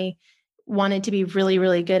that I wanted to be really,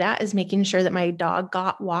 really good at is making sure that my dog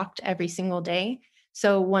got walked every single day.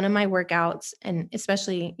 So one of my workouts, and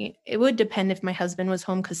especially it would depend if my husband was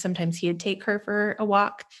home, because sometimes he'd take her for a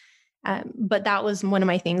walk. But that was one of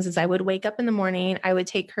my things is I would wake up in the morning, I would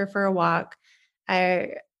take her for a walk.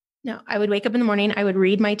 I No, I would wake up in the morning, I would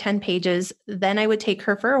read my 10 pages, then I would take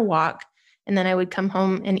her for a walk, and then I would come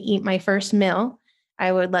home and eat my first meal.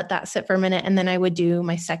 I would let that sit for a minute, and then I would do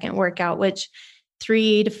my second workout, which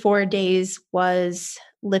 3 to 4 days was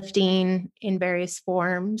lifting in various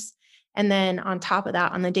forms. And then on top of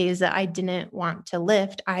that, on the days that I didn't want to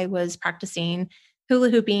lift, I was practicing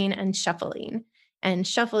hula hooping and shuffling. And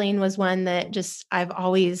shuffling was one that just I've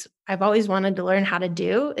always wanted to learn how to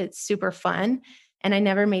do. It's super fun. And I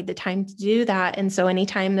never made the time to do that. And so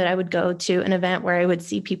anytime that I would go to an event where I would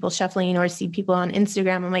see people shuffling or see people on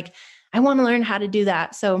Instagram, I'm like, I want to learn how to do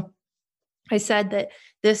that. So I said that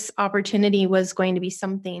this opportunity was going to be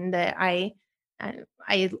something that I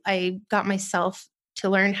got myself to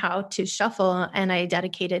learn how to shuffle, and I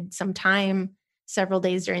dedicated some time several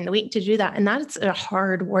days during the week to do that. And that's a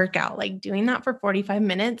hard workout. Like, doing that for 45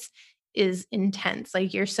 minutes is intense.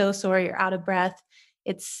 Like, you're so sore, you're out of breath.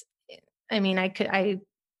 It's I mean, I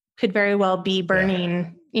could very well be Yeah.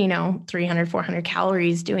 burning, 300, 400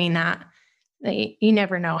 calories doing that. You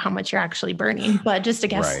never know how much you're actually burning, but just a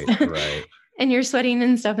guess. Right, right. And you're sweating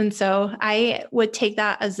and stuff. And so I would take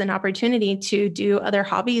that as an opportunity to do other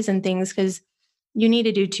hobbies and things, because you need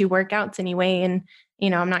to do two workouts anyway. And,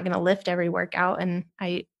 I'm not going to lift every workout. And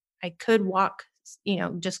I could walk,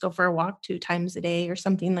 just go for a walk 2 times a day or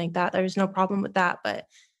something like that. There's no problem with that. But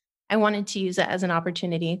I wanted to use it as an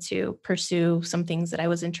opportunity to pursue some things that I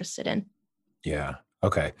was interested in. Yeah.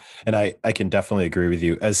 Okay. And I can definitely agree with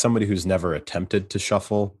you. As somebody who's never attempted to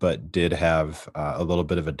shuffle, but did have a little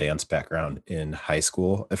bit of a dance background in high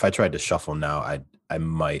school, if I tried to shuffle now, I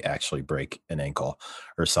might actually break an ankle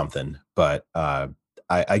or something. But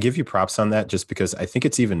I give you props on that, just because I think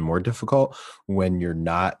it's even more difficult when you're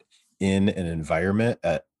not in an environment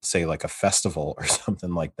at, say, like a festival or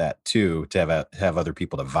something like that too, to have other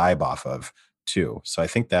people to vibe off of too. So I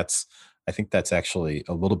think that's actually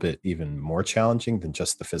a little bit even more challenging than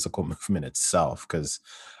just the physical movement itself. Cause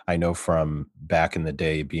I know from back in the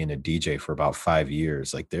day being a DJ for about 5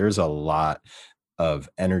 years, like there's a lot of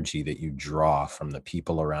energy that you draw from the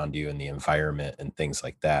people around you and the environment and things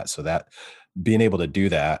like that. So that being able to do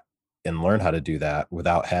that and learn how to do that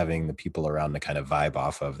without having the people around to kind of vibe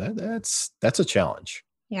off of that. That's a challenge.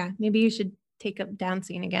 Yeah, maybe you should take up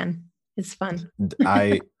dancing again. It's fun.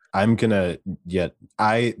 I I'm gonna yet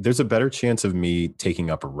I there's a better chance of me taking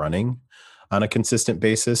up running on a consistent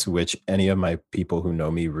basis, which any of my people who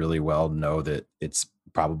know me really well know that it's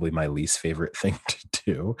probably my least favorite thing to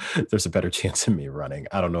do. There's a better chance of me running.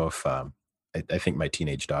 I don't know if I think my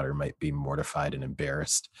teenage daughter might be mortified and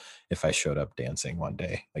embarrassed if I showed up dancing one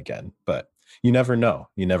day again, but you never know.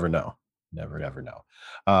 You never know. Never know.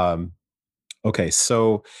 Um, Okay,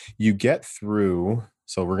 so you get through,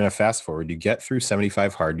 so we're going to fast forward. You get through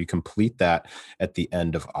 75 hard, you complete that at the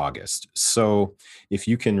end of August. So if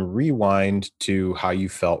you can rewind to how you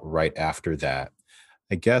felt right after that,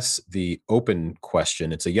 I guess the open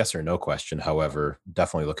question, it's a yes or no question. However,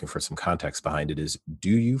 definitely looking for some context behind it is,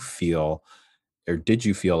 do you feel or did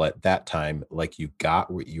you feel at that time like you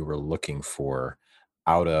got what you were looking for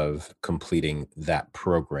out of completing that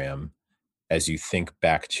program as you think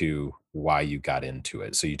back to why you got into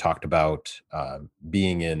it. So you talked about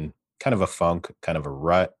being in kind of a funk, kind of a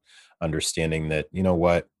rut, understanding that, you know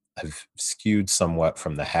what, I've skewed somewhat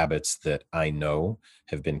from the habits that I know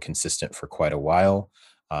have been consistent for quite a while.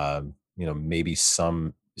 Maybe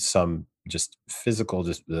some just physical,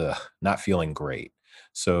 just not feeling great.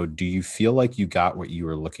 So do you feel like you got what you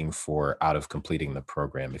were looking for out of completing the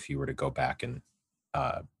program if you were to go back and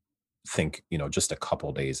uh, think, just a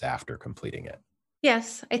couple days after completing it?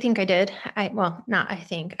 Yes, I think I did. Well, not I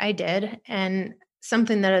think I did. And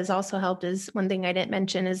something that has also helped is one thing I didn't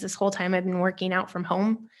mention is this whole time I've been working out from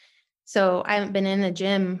home. So I haven't been in a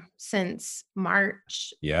gym since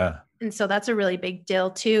March. Yeah. And so that's a really big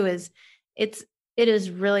deal too, is it's it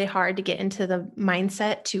is really hard to get into the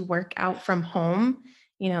mindset to work out from home.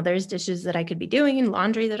 There's dishes that I could be doing,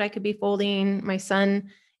 laundry that I could be folding. My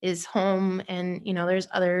son is home and there's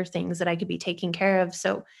other things that I could be taking care of.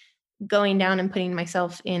 So going down and putting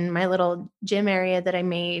myself in my little gym area that I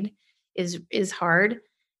made is hard.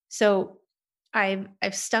 So I've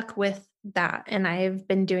stuck with that and I've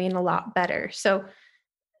been doing a lot better. So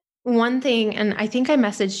one thing, and I think I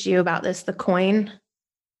messaged you about this, the coin,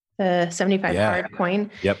 the 75 Yeah. hard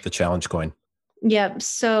coin. Yep. The challenge coin. Yep.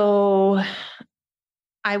 So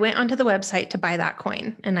I went onto the website to buy that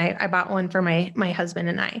coin and I bought one for my husband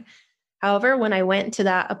and I. However, when I went to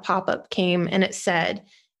that, a pop-up came and it said,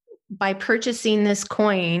 by purchasing this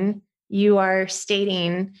coin, you are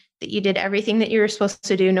stating that you did everything that you were supposed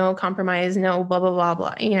to do, no compromise, no blah, blah, blah,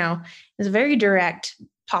 blah. It's a very direct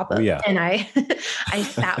pop Oh, up. yeah. And I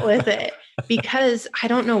sat with it because I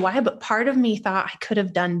don't know why, but part of me thought I could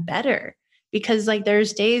have done better because like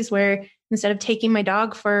there's days where instead of taking my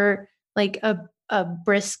dog for like a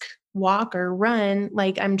brisk walk or run,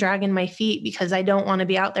 like I'm dragging my feet because I don't want to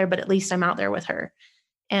be out there, but at least I'm out there with her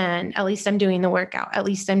and at least I'm doing the workout. At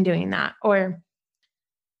least I'm doing that. Or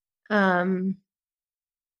um,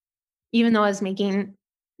 even though I was making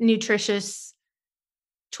nutritious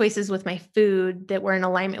choices with my food that were in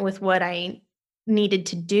alignment with what I needed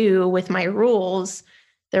to do with my rules,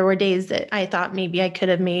 there were days that I thought maybe I could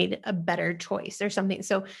have made a better choice or something.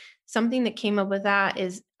 So something that came up with that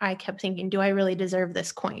is I kept thinking, do I really deserve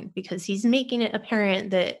this coin? Because he's making it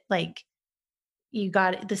apparent that like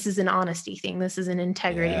this is an honesty thing. This is an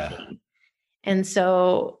integrity Yeah. thing. And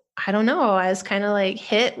so I don't know, I was kind of like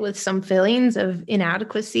hit with some feelings of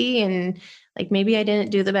inadequacy and like maybe I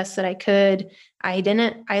didn't do the best that I could.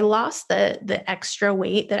 I lost the extra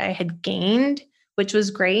weight that I had gained, which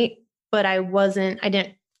was great, but I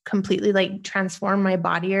didn't completely like transform my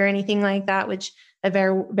body or anything like that, which I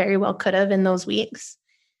very, very well could have in those weeks.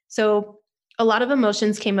 So a lot of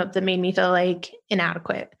emotions came up that made me feel like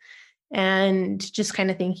inadequate and just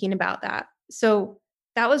kind of thinking about that. So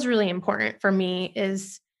that was really important for me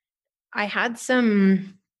is I had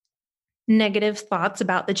some negative thoughts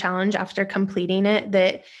about the challenge after completing it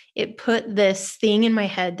that it put this thing in my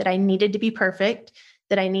head that I needed to be perfect,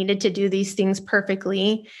 that I needed to do these things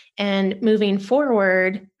perfectly. And moving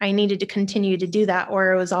forward, I needed to continue to do that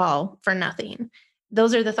or it was all for nothing.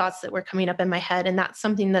 Those are the thoughts that were coming up in my head. And that's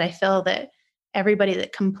something that I feel that everybody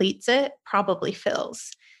that completes it probably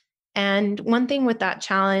feels. And one thing with that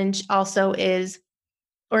challenge also is,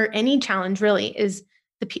 or any challenge really, is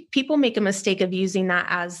people make a mistake of using that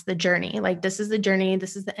as the journey. Like, this is the journey,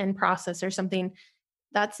 this is the end process or something.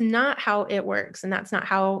 That's not how it works. And that's not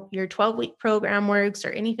how your 12-week program works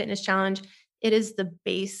or any fitness challenge. It is the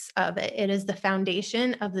base of it, it is the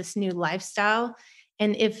foundation of this new lifestyle.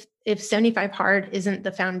 And if 75 hard isn't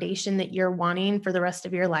the foundation that you're wanting for the rest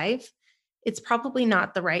of your life, it's probably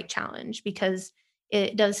not the right challenge because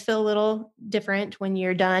it does feel a little different when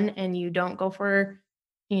you're done and you don't go for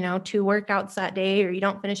two workouts that day, or you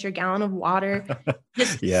don't finish your gallon of water.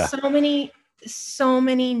 Just Yeah. so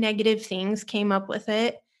many negative things came up with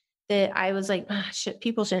it that I was like,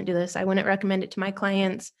 people shouldn't do this. I wouldn't recommend it to my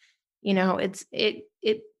clients.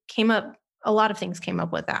 It came up, a lot of things came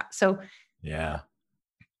up with that. So, Yeah.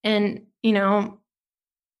 and,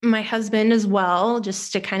 my husband as well,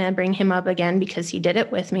 just to kind of bring him up again, because he did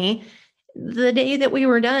it with me. The day that we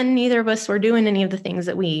were done, neither of us were doing any of the things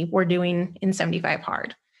that we were doing in 75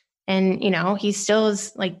 hard. And, he still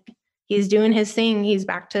is like, he's doing his thing. He's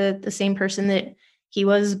back to the same person that he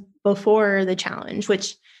was before the challenge,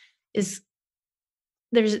 which is,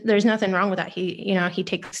 there's nothing wrong with that. He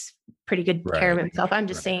takes pretty good care of Right. himself. I'm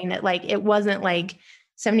just Right. saying that, like, it wasn't like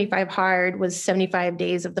 75 hard was 75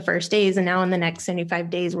 days of the first days, and now in the next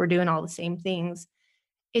 75 days we're doing all the same things.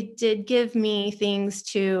 It did give me things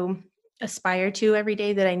to aspire to every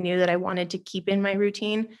day that I knew that I wanted to keep in my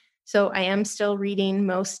routine. So I am still reading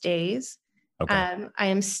most days. Okay.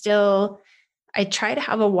 I try to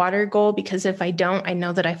have a water goal, because if I don't, I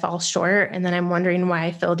know that I fall short, and then I'm wondering why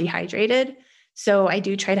I feel dehydrated. So I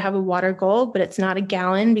do try to have a water goal, but it's not a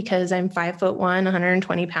gallon, because I'm 5'1",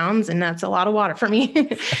 120 pounds, and that's a lot of water for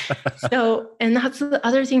me. So, and that's the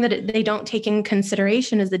other thing that they don't take in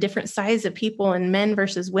consideration, is the different size of people, and men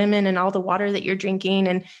versus women, and all the water that you're drinking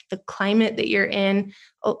and the climate that you're in.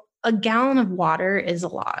 A gallon of water is a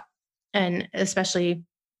lot. And especially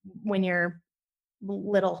when you're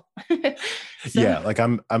little. So, Yeah, like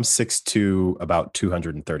I'm 6'2", about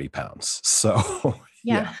 230 pounds. So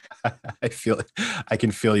yeah, yeah. I feel I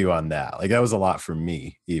can feel you on that. Like that was a lot for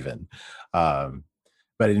me even. Um,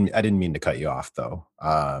 but I didn't mean to cut you off though.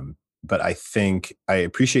 But I think I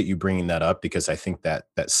appreciate you bringing that up, because I think that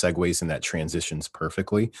segues and that transitions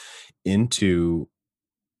perfectly into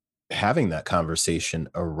having that conversation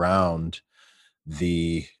around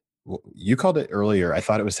you called it earlier. I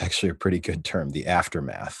thought it was actually a pretty good term, the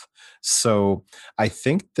aftermath. So I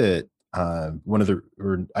think that I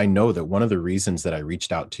know that one of the reasons that I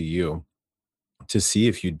reached out to you to see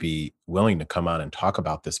if you'd be willing to come on and talk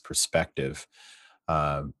about this perspective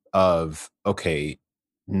of, okay,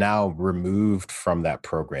 now removed from that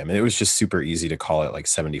program. And it was just super easy to call it like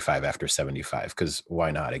 75 after 75, because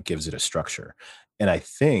why not? It gives it a structure. And I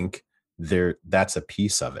think that's a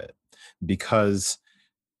piece of it, because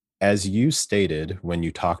as you stated when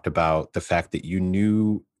you talked about the fact that you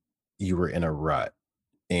knew you were in a rut.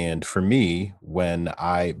 And for me,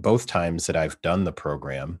 both times that I've done the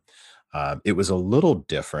program, it was a little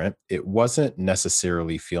different. It wasn't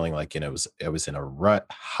necessarily feeling like, I was in a rut.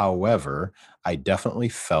 However, I definitely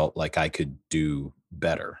felt like I could do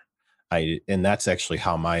better. And that's actually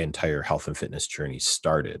how my entire health and fitness journey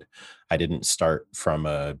started. I didn't start from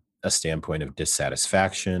a standpoint of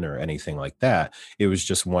dissatisfaction or anything like that. It was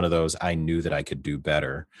just one of those, I knew that I could do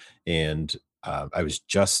better. And I was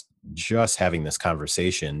just having this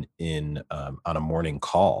conversation on a morning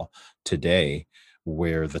call today,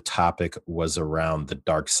 where the topic was around the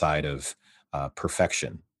dark side of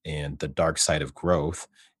perfection and the dark side of growth.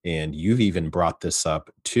 And you've even brought this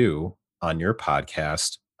up too on your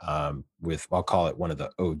podcast, with, I'll call it one of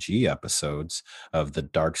the OG episodes of the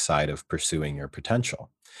dark side of pursuing your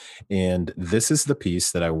potential. And this is the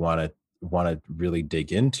piece that I want to really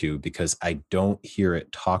dig into, because I don't hear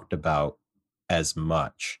it talked about as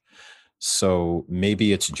much. So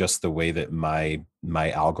maybe it's just the way that my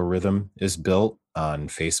algorithm is built on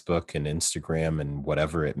Facebook and Instagram and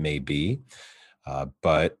whatever it may be.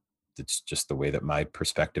 But it's just the way that my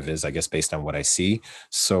perspective is, I guess, based on what I see.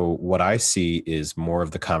 So what I see is more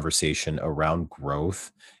of the conversation around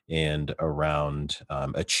growth and around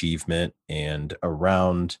achievement and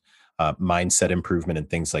around mindset improvement and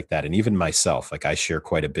things like that. And even myself, like I share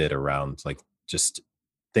quite a bit around like just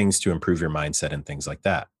things to improve your mindset and things like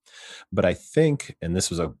that. But I think, and this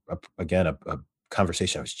was again a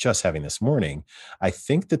conversation I was just having this morning. I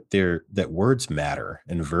think that words matter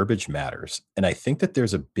and verbiage matters, and I think that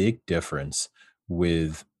there's a big difference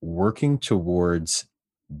with working towards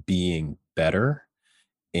being better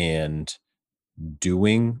and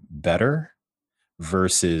doing better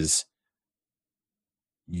versus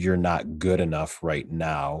you're not good enough right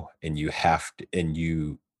now and you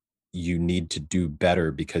need to do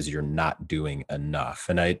better because you're not doing enough.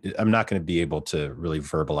 And I'm not going to be able to really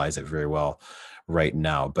verbalize it very well right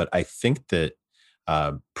now, but I think that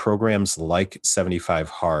programs like 75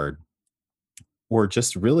 Hard, or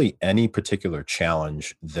just really any particular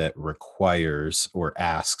challenge that requires or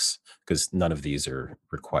asks, because none of these are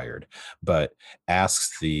required, but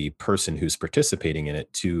asks the person who's participating in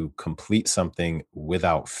it to complete something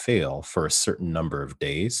without fail for a certain number of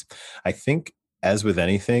days. I think, as with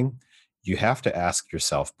anything, you have to ask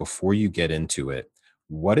yourself before you get into it,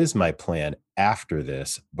 what is my plan after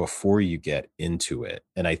this before you get into it?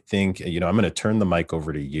 And I think, I'm going to turn the mic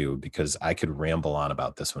over to you because I could ramble on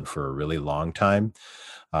about this one for a really long time.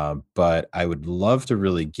 But I would love to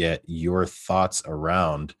really get your thoughts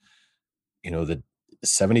around, the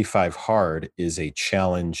 75 hard is a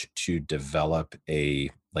challenge to develop a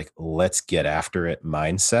like, let's get after it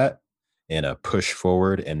mindset and a push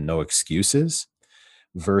forward and no excuses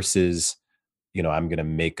versus, I'm going to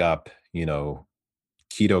make up,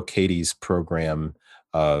 Keto Katie's program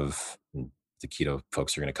of the keto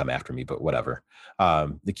folks are going to come after me, but whatever.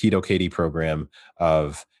 The Keto Katie program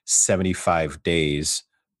of 75 days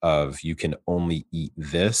of you can only eat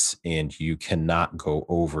this and you cannot go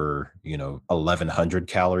over, 1100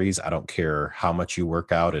 calories. I don't care how much you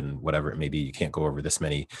work out and whatever it may be, you can't go over this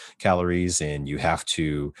many calories and you have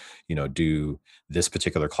to, do this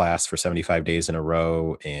particular class for 75 days in a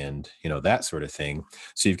row and, that sort of thing.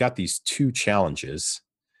 So you've got these two challenges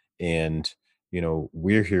and,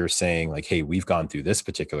 we're here saying like, hey, we've gone through this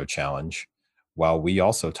particular challenge while we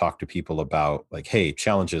also talk to people about like, hey,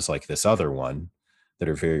 challenges like this other one that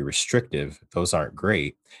are very restrictive, those aren't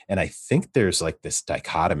great. And I think there's like this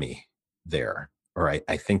dichotomy there, or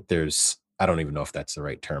I think there's, I don't even know if that's the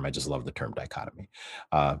right term. I just love the term dichotomy.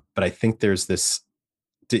 But I think there's this,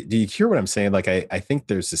 do you hear what I'm saying? Like, I think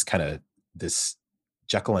there's this kind of this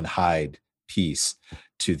Jekyll and Hyde piece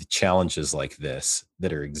to the challenges like this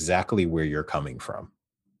that are exactly where you're coming from.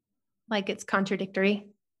 Like it's contradictory.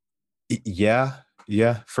 Yeah.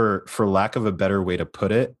 Yeah. For lack of a better way to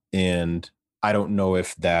put it. And I don't know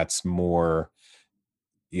if that's more,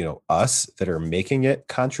 us that are making it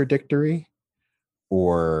contradictory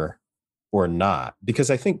or not,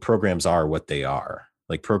 because I think programs are what they are.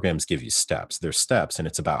 Like programs give you steps. They're steps, and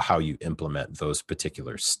it's about how you implement those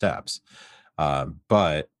particular steps.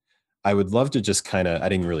 But I would love to just kind of, I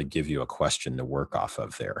didn't really give you a question to work off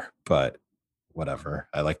of there, but whatever.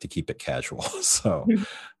 I like to keep it casual. So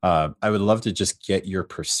I would love to just get your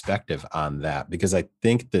perspective on that because I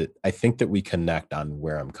think that we connect on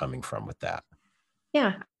where I'm coming from with that.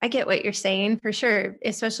 Yeah, I get what you're saying for sure,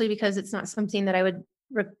 especially because it's not something that I would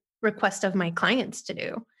request of my clients to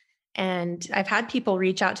do. And I've had people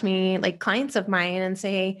reach out to me, like clients of mine, and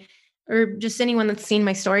say, or just anyone that's seen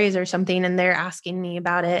my stories or something, and they're asking me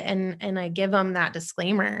about it, and I give them that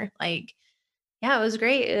disclaimer, like, yeah, it was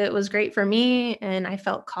great. It was great for me, and I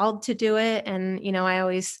felt called to do it. And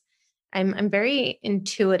I'm very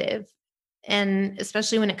intuitive, and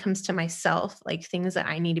especially when it comes to myself, like things that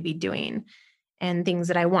I need to be doing and things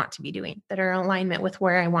that I want to be doing that are in alignment with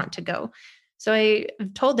where I want to go. So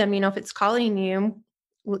I've told them, if it's calling you,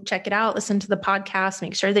 check it out, listen to the podcast,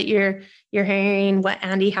 make sure that you're hearing what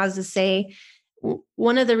Andy has to say.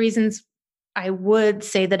 One of the reasons I would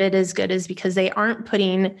say that it is good is because they aren't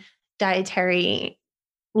putting dietary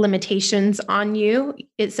limitations on you.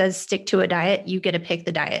 It says stick to a diet, you get to pick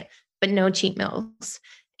the diet, but no cheat meals.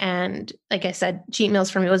 And like I said, cheat meals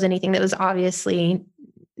for me was anything that was obviously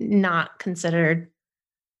not considered,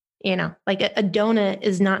 like a donut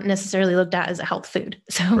is not necessarily looked at as a health food.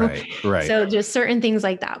 So, Right. so just certain things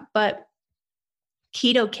like that. But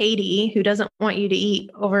Keto Katie, who doesn't want you to eat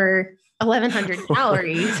over 1100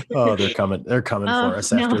 calories. Oh, they're coming. They're coming for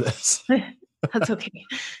us after No, this. that's okay.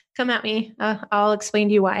 Come at me. I'll explain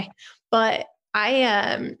to you why. But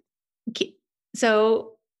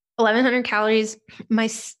so 1100 calories. My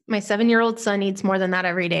 7-year-old son eats more than that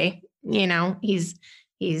every day.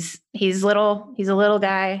 He's little. He's a little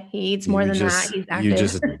guy. He eats more than that. He's active. You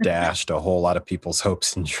just dashed a whole lot of people's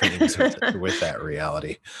hopes and dreams with that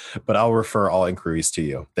reality. But I'll refer all inquiries to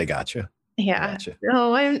you. They got you. Yeah.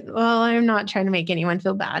 No, I'm not trying to make anyone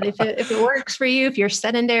feel bad. If it works for you, if you're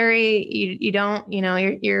sedentary, you don't,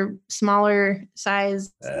 you're smaller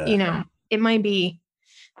size, it might be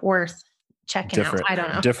worth checking out. I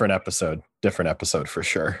don't know. Different episode for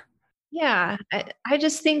sure. Yeah. I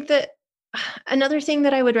just think that another thing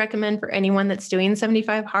that I would recommend for anyone that's doing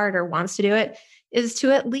 75 hard or wants to do it is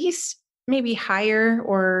to at least maybe hire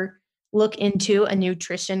or look into a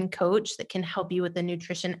nutrition coach that can help you with the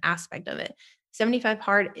nutrition aspect of it. 75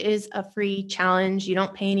 hard is a free challenge. You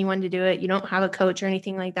don't pay anyone to do it. You don't have a coach or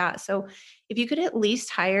anything like that. So if you could at least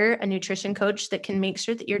hire a nutrition coach that can make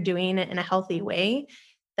sure that you're doing it in a healthy way,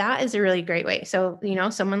 that is a really great way. So,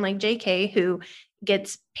 someone like JK who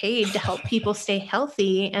gets paid to help people stay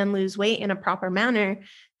healthy and lose weight in a proper manner,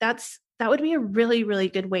 that would be a really, really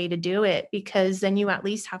good way to do it, because then you at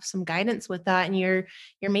least have some guidance with that. And you're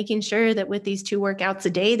making sure that with these 2 workouts a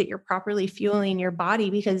day that you're properly fueling your body.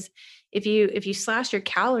 Because if you slash your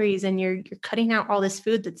calories and you're cutting out all this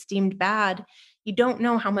food that's deemed bad, you don't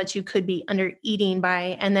know how much you could be under eating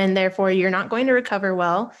by, and then therefore you're not going to recover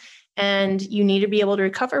well. And you need to be able to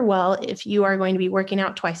recover well if you are going to be working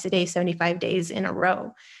out twice a day, 75 days in a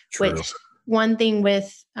row, True. which one thing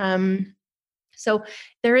with, so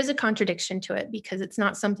there is a contradiction to it because it's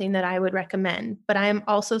not something that I would recommend, but I'm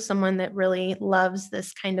also someone that really loves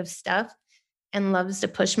this kind of stuff and loves to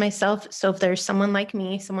push myself. So if there's someone like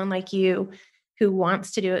me, someone like you who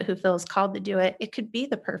wants to do it, who feels called to do it, it could be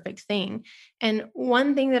the perfect thing. And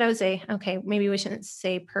one thing that I would say, okay, maybe we shouldn't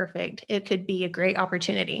say perfect, it could be a great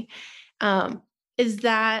opportunity, um, is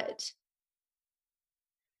that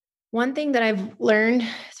one thing that I've learned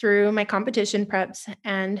through my competition preps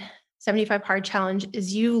and 75 hard challenge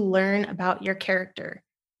is you learn about your character.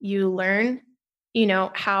 You learn,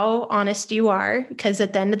 how honest you are, because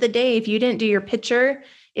at the end of the day, if you didn't do your picture,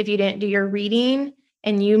 if you didn't do your reading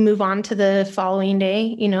and you move on to the following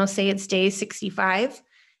day, say it's day 65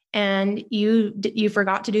 and you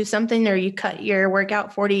forgot to do something, or you cut your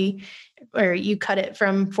workout 40, or you cut it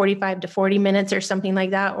from 45 to 40 minutes or something like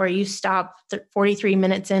that, or you stop 43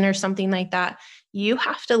 minutes in or something like that, you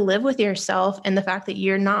have to live with yourself and the fact that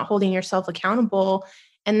you're not holding yourself accountable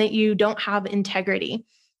and that you don't have integrity.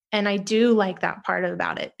 And I do like that part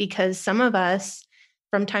about it, because some of us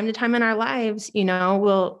from time to time in our lives, we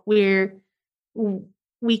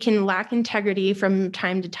can lack integrity from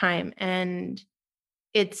time to time. And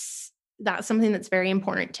that's something that's very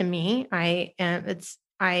important to me. I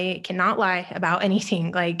cannot lie about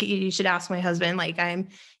anything. Like, you should ask my husband. Like,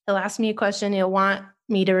 he'll ask me a question, he'll want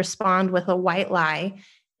me to respond with a white lie.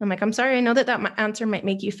 I'm like, I'm sorry, I know that my answer might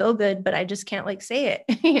make you feel good, but I just can't say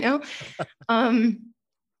it, Um,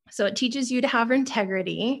 so it teaches you to have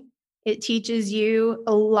integrity. It teaches you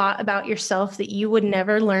a lot about yourself that you would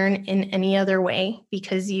never learn in any other way,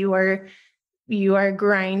 because you are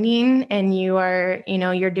grinding and you're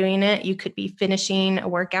doing it. You could be finishing a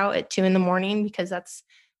workout at 2 a.m, because that's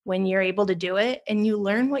when you're able to do it, and you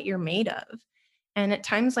learn what you're made of. And at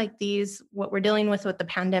times like these, what we're dealing with the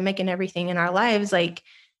pandemic and everything in our lives, like,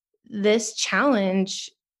 this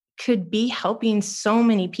challenge could be helping so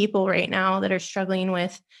many people right now that are struggling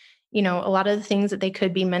with, a lot of the things that they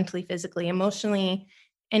could be mentally, physically, emotionally,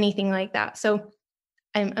 anything like that. So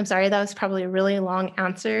I'm sorry, that was probably a really long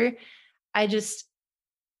answer. I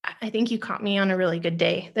think you caught me on a really good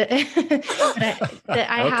day that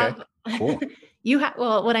I Okay, have. cool.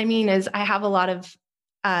 Well, what I mean is I have a lot of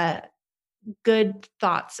uh, good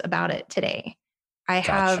thoughts about it today. I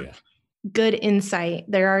have Gotcha. good insight.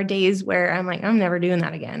 There are days where I'm like, I'm never doing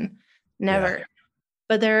that again. Yeah. Never.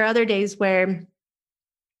 But there are other days where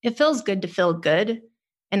it feels good to feel good.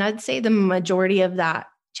 And I'd say the majority of that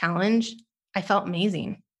challenge, I felt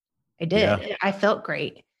amazing. I Yeah. did. I felt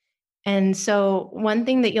great. And so, one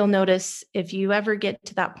thing that you'll notice if you ever get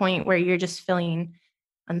to that point where you're just feeling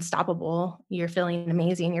unstoppable, you're feeling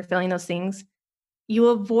amazing, you're feeling those things, you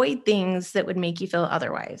avoid things that would make you feel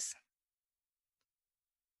otherwise.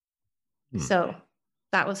 Hmm. So,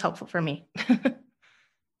 that was helpful for me.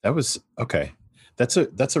 That was okay. That's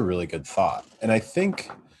a really good thought. And I think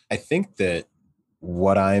that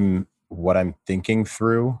what I'm thinking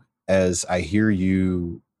through as I hear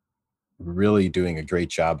you really doing a great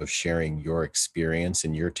job of sharing your experience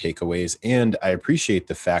and your takeaways. And I appreciate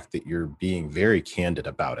the fact that you're being very candid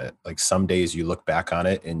about it. Like, some days you look back on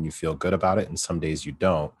it and you feel good about it, and some days you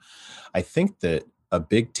don't. I think that a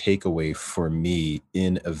big takeaway for me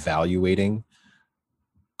in evaluating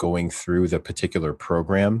going through the particular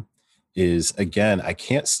program is, again, I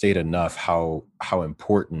can't state enough how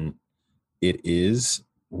important it is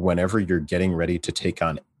whenever you're getting ready to take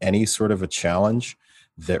on any sort of a challenge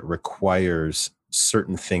that requires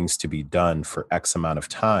certain things to be done for X amount of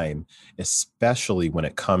time, especially when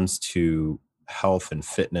it comes to health and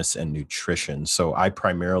fitness and nutrition. So I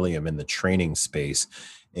primarily am in the training space,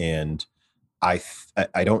 and I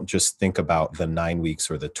don't just think about the 9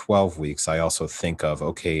 weeks or the 12 weeks. I also think of,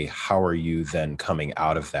 okay, how are you then coming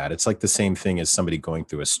out of that? It's like the same thing as somebody going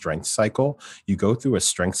through a strength cycle. You go through a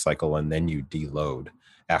strength cycle and then you deload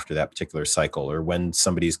after that particular cycle. Or when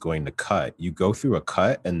somebody's going to cut, you go through a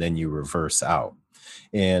cut and then you reverse out.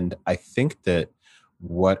 And I think that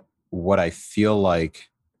what I feel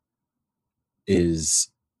like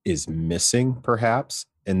is is missing, perhaps,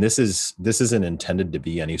 and this isn't intended to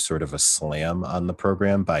be any sort of a slam on the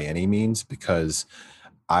program by any means, because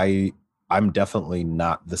i I'm definitely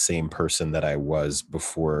not the same person that I was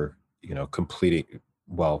before, completing,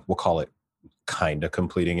 well, we'll call it kind of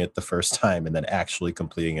completing it the first time and then actually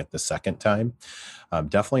completing it the second time.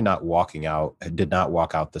 Definitely not walking out, did not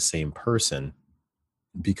walk out the same person,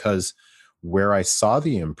 because where I saw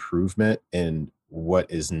the improvement and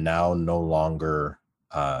what is now no longer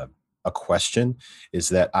uh, a question is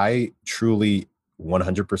that I truly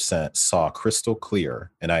 100% saw crystal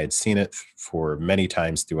clear, and I had seen it for many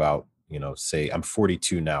times throughout, say I'm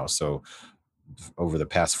 42 now. So over the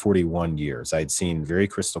past 41 years, I'd seen very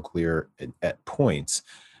crystal clear at points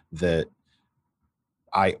that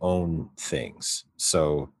I own things.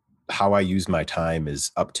 So how I use my time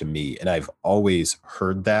is up to me. And I've always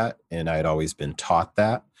heard that, and I'd always been taught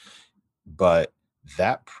that. But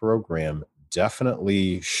that program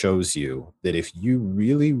definitely shows you that if you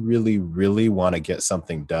really, really, really want to get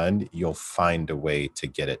something done, you'll find a way to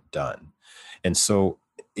get it done. And so,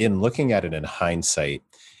 in looking at it in hindsight,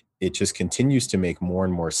 it just continues to make more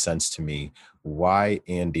and more sense to me why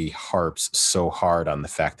Andy harps so hard on the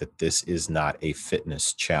fact that this is not a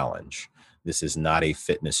fitness challenge. This is not a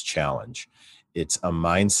fitness challenge. It's a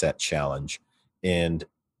mindset challenge. And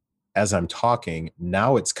as I'm talking,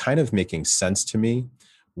 now it's kind of making sense to me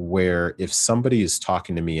where if somebody is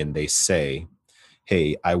talking to me and they say,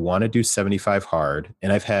 hey, I want to do 75 hard,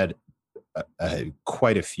 and I've had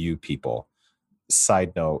quite a few people.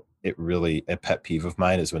 Side note, a pet peeve of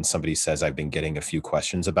mine is when somebody says I've been getting a few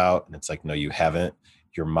questions about, and it's like, no, you haven't.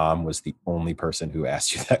 Your mom was the only person who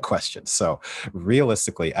asked you that question. So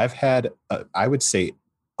realistically, I've had, I would say,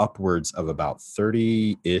 upwards of about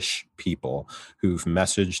 30-ish people who've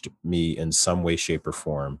messaged me in some way, shape, or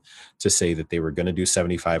form to say that they were going to do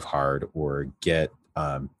 75 hard or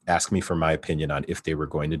ask me for my opinion on if they were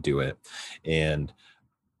going to do it. And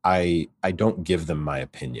I don't give them my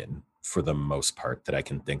opinion for the most part that I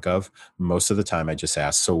can think of. Most of the time I just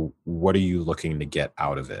ask, so what are you looking to get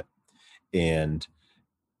out of it? And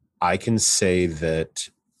I can say that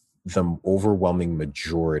the overwhelming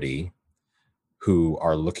majority who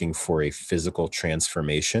are looking for a physical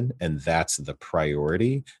transformation, and that's the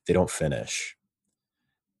priority, they don't finish.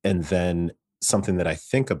 And then something that I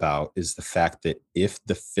think about is the fact that if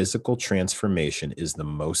the physical transformation is the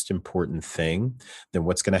most important thing, then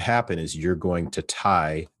what's going to happen is you're going to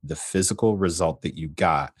tie the physical result that you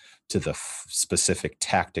got to the specific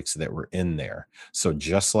tactics that were in there. So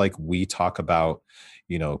just like we talk about,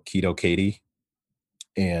 Keto Katie,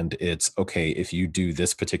 and it's okay if you do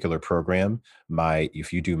this particular program,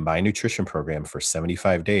 if you do my nutrition program for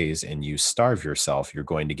 75 days and you starve yourself, you're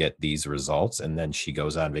going to get these results. And then she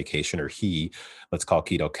goes on vacation, or let's call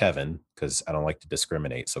Keto Kevin, because I don't like to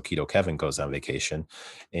discriminate. So Keto Kevin goes on vacation,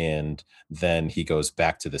 and then he goes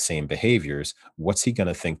back to the same behaviors. What's he going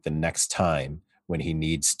to think the next time when he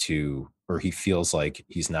needs to, or he feels like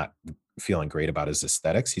he's not feeling great about his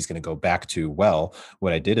aesthetics? He's going to go back to, well,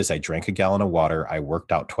 what I did is I drank a gallon of water. I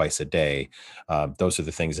worked out twice a day. Those are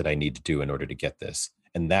the things that I need to do in order to get this.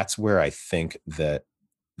 And that's where I think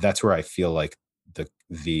that's where I feel like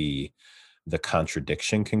the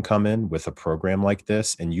contradiction can come in with a program like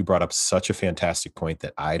this. And you brought up such a fantastic point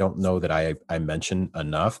that I don't know that I mentioned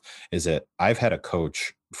enough, is that I've had a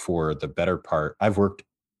coach for the better part. I've worked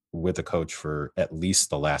with a coach for at least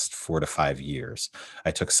the last 4 to 5 years.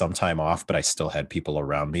 I took some time off, but I still had people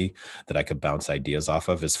around me that I could bounce ideas off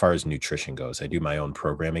of. As far as nutrition goes, I do my own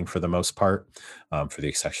programming for the most part, for the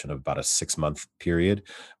exception of about a 6-month period.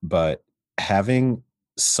 But having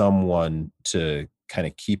someone to kind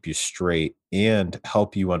of keep you straight and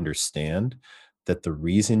help you understand that the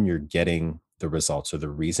reason you're getting the results, or the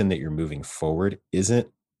reason that you're moving forward, isn't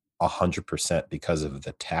 100% because of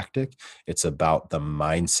the tactic. It's about the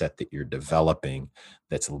mindset that you're developing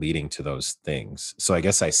that's leading to those things. So I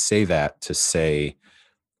guess I say that to say,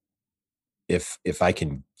 if I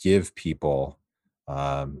can give people,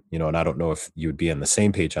 and I don't know if you would be on the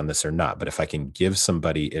same page on this or not, but if I can give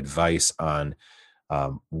somebody advice on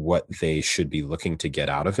what they should be looking to get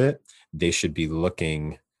out of it, they should be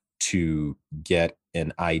looking to get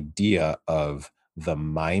an idea of the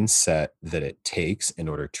mindset that it takes in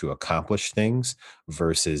order to accomplish things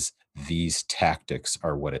versus these tactics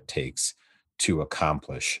are what it takes to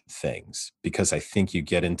accomplish things. Because I think you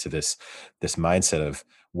get into this mindset of,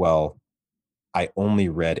 well, I only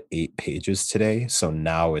read 8 pages today, so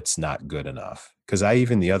now it's not good enough. Because I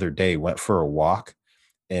even the other day went for a walk,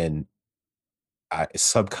 and I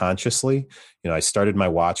subconsciously, I started my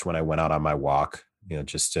watch when I went out on my walk,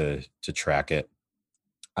 just to track it.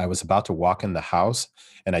 I was about to walk in the house,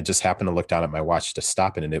 and I just happened to look down at my watch to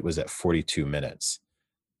stop it, and it was at 42 minutes.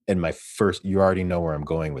 And you already know where I'm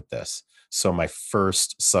going with this. So my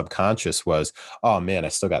first subconscious was, oh man, I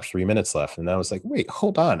still got 3 minutes left. And I was like, wait,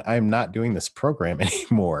 hold on. I'm not doing this program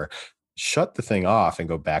anymore. Shut the thing off and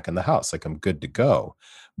go back in the house. Like, I'm good to go.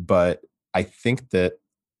 But I think that,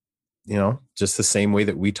 just the same way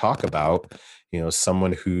that we talk about,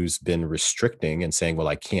 someone who's been restricting and saying, well,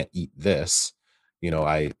 I can't eat this.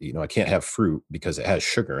 I can't have fruit because it has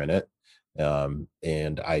sugar in it.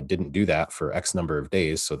 And I didn't do that for X number of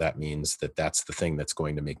days. So that means that that's the thing that's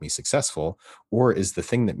going to make me successful. Or is the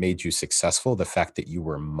thing that made you successful the fact that you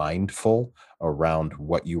were mindful around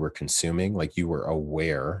what you were consuming? Like you were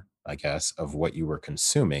aware, I guess, of what you were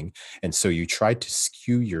consuming. And so you tried to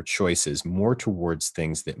skew your choices more towards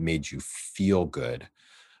things that made you feel good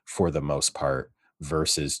for the most part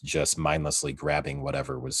versus just mindlessly grabbing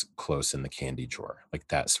whatever was close in the candy drawer, like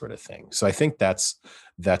that sort of thing. So I think that's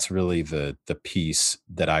really the piece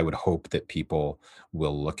that I would hope that people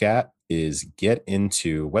will look at is get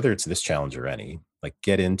into, whether it's this challenge or any, like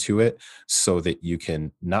get into it so that you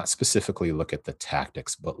can not specifically look at the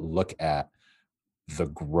tactics, but look at the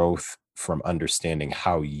growth from understanding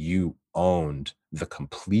how you owned the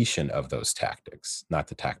completion of those tactics, not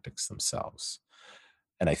the tactics themselves.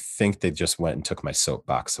 And I think they just went and took my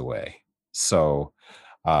soapbox away. So,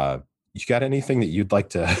 you got anything that you'd like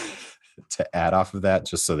to to add off of that,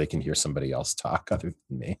 just so they can hear somebody else talk other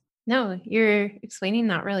than me? No, you're explaining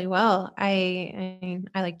that really well. I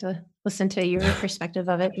like to listen to your perspective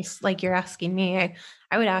of it, just like you're asking me.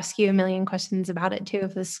 I would ask you a million questions about it too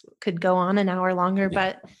if this could go on an hour longer.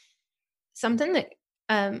 Yeah. But something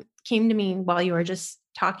that came to me while you were just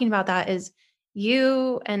talking about that is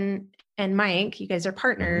you and Mike, you guys are Mhm.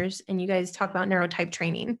 partners, and you guys talk about neurotype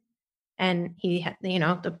training. And he had,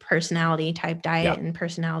 the personality type Yeah. diet and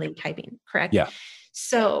personality typing, correct? Yeah.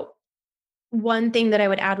 So one thing that I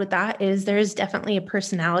would add with that is there is definitely a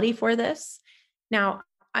personality for this. Now,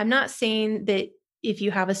 I'm not saying that if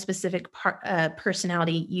you have a specific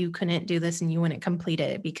personality, you couldn't do this and you wouldn't complete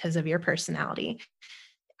it because of your personality.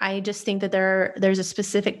 I just think that there's a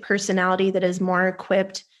specific personality that is more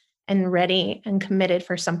equipped and ready and committed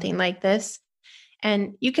for something like this.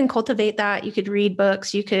 And you can cultivate that. You could read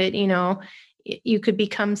books. You could, you could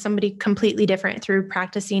become somebody completely different through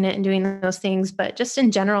practicing it and doing those things. But just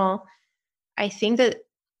in general, I think that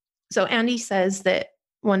so Andy says that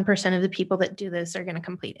 1% of the people that do this are going to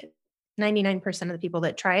complete it. 99% of the people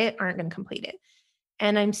that try it aren't going to complete it.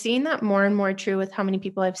 And I'm seeing that more and more true with how many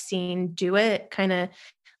people I've seen do it, kind of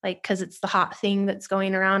like because it's the hot thing that's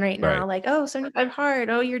going around right now. Right. Like, oh, 75 hard.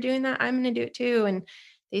 Oh, you're doing that. I'm going to do it too. And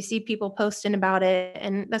they see people posting about it.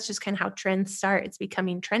 And that's just kind of how trends start. It's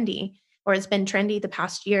becoming trendy, or it's been trendy the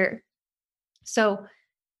past year. So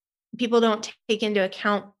people don't take into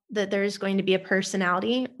account that there's going to be a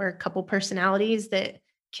personality or a couple personalities that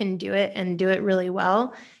can do it and do it really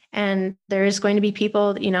well. And there's going to be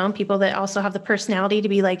people, people that also have the personality to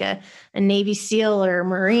be like a Navy SEAL or a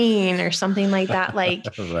Marine or something like that. Like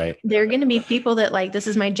Right. they're going to be people that like, this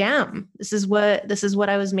is my jam. This is what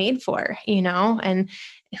I was made for, and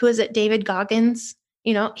who is it? David Goggins,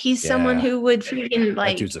 he's someone Yeah. who would freaking That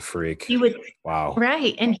like, dude's a freak. he would Wow.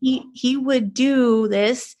 right. And he would do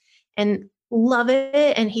this and love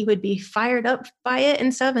it, and he would be fired up by it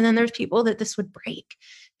and stuff. And then there's people that this would break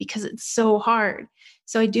because it's so hard.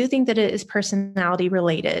 So I do think that it is personality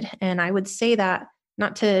related. And I would say that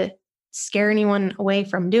not to scare anyone away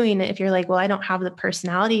from doing it. If you're like, well, I don't have the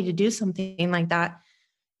personality to do something like that,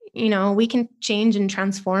 we can change and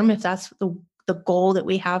transform if that's the goal that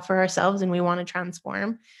we have for ourselves and we want to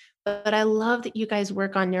transform. But I love that you guys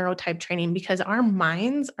work on neurotype training because our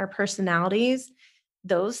minds, our personalities,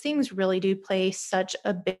 those things really do play such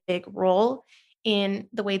a big role in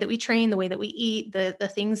the way that we train, the way that we eat,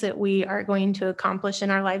 the things that we are going to accomplish in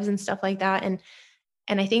our lives and stuff like that. And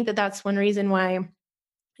I think that that's one reason why,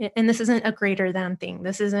 and this isn't a greater than thing.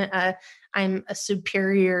 This isn't a I'm a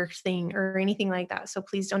superior thing or anything like that. So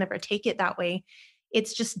please don't ever take it that way.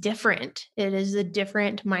 It's just different. It is a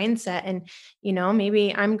different mindset. And,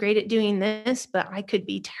 maybe I'm great at doing this, but I could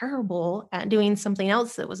be terrible at doing something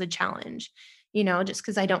else that was a challenge, just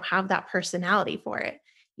because I don't have that personality for it.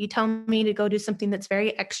 You tell me to go do something that's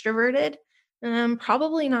very extroverted, I'm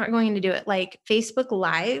probably not going to do it. Like Facebook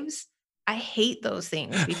Lives, I hate those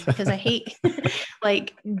things because I hate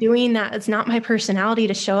like doing that. It's not my personality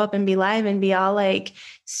to show up and be live and be all like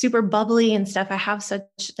super bubbly and stuff. I have such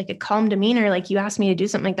like a calm demeanor. Like you ask me to do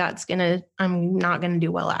something like that, I'm not gonna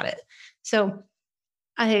do well at it. So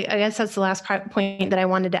I guess that's the last point that I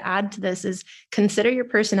wanted to add to this is consider your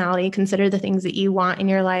personality, consider the things that you want in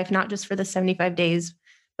your life, not just for the 75 days,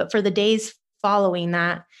 but for the days following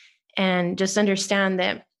that. And just understand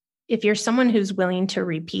that if you're someone who's willing to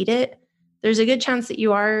repeat it, there's a good chance that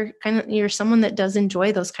you're someone that does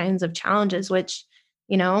enjoy those kinds of challenges, which,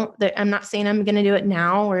 that I'm not saying I'm going to do it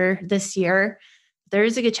now or this year. There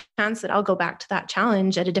is a good chance that I'll go back to that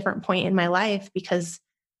challenge at a different point in my life because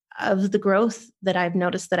of the growth that I've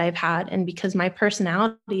noticed that I've had. And because my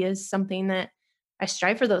personality is something that I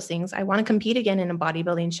strive for those things. I want to compete again in a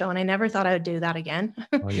bodybuilding show. And I never thought I would do that again.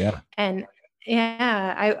 Oh yeah. And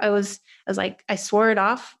yeah, I was like, I swore it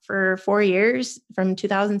off for 4 years from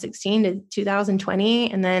 2016 to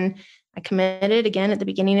 2020. And then I committed again at the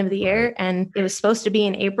beginning of the year, Right. and it was supposed to be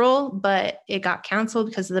in April, but it got canceled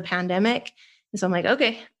because of the pandemic. And so I'm like,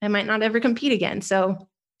 okay, I might not ever compete again. So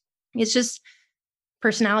it's just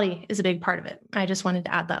personality is a big part of it. I just wanted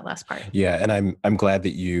to add that last part. Yeah, and I'm glad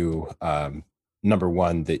that you number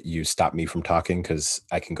one, that you stopped me from talking, because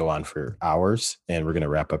I can go on for hours, and we're going to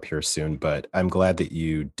wrap up here soon. But I'm glad that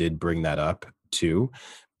you did bring that up too,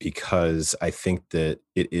 because I think that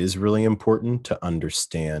it is really important to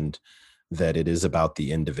understand that it is about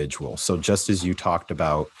the individual. So just as you talked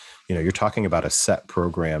about, you're talking about a set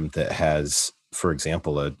program that has, for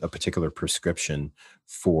example, a particular prescription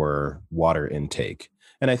for water intake.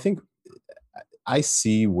 And I think I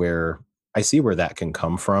see where that can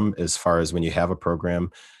come from, as far as when you have a program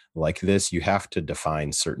like this, you have to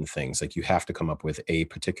define certain things. Like, you have to come up with a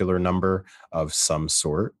particular number of some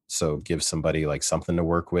sort. So give somebody like something to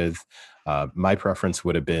work with. My preference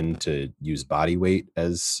would have been to use body weight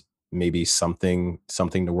as maybe something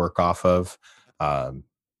to work off of. Um,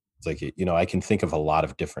 it's like, I can think of a lot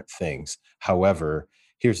of different things. However,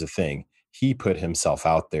 here's the thing. He put himself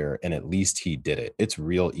out there, and at least he did it. It's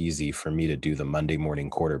real easy for me to do the Monday morning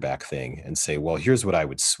quarterback thing and say, well, here's what I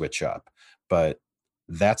would switch up. But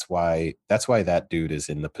that's why that dude is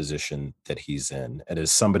in the position that he's in. And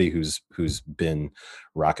as somebody who's been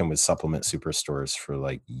rocking with supplement superstores for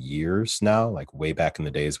like years now, like way back in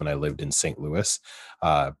the days when I lived in St. Louis,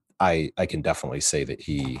 I can definitely say that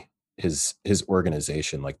his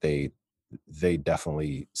organization, like, they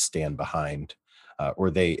definitely stand behind,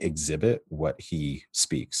 or they exhibit what he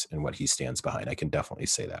speaks and what he stands behind. I can definitely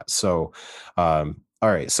say that. So, all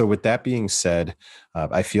right. So with that being said,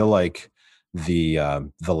 I feel like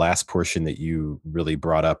the last portion that you really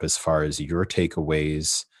brought up, as far as your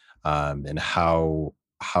takeaways, and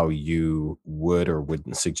how you would or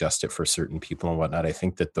wouldn't suggest it for certain people and whatnot, I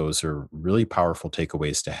think that those are really powerful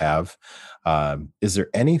takeaways to have. Is there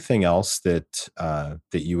anything else that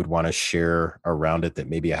you would want to share around it that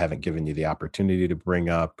maybe I haven't given you the opportunity to bring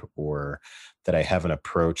up, or that I haven't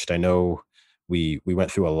approached? I know we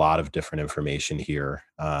went through a lot of different information here,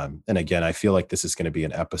 and again, I feel like this is going to be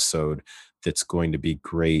an episode that's going to be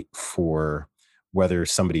great for whether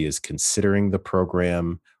somebody is considering the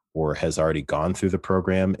program or has already gone through the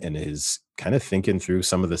program and is kind of thinking through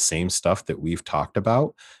some of the same stuff that we've talked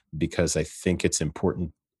about, because I think it's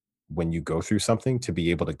important when you go through something to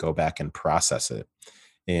be able to go back and process it.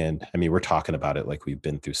 And I mean, we're talking about it like we've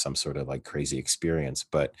been through some sort of like crazy experience,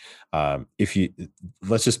 but if you,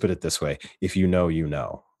 let's just put it this way: if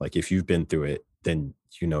like, if you've been through it, then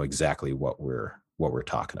you know exactly what we're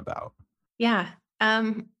talking about. Yeah.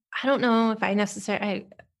 I don't know if I necessarily,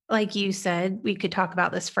 like you said, we could talk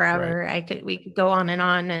about this Right. forever. We could go on,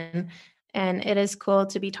 and it is cool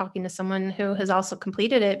to be talking to someone who has also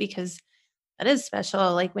completed it, because that is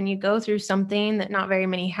special. Like, when you go through something that not very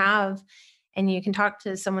many have, and you can talk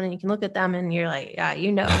to someone and you can look at them and you're like, yeah,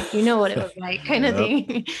 you know what it was like, kind of Yep.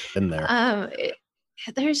 thing. Been there. It,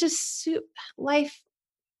 there's just life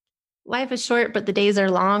life is short, but the days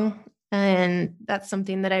are long. And that's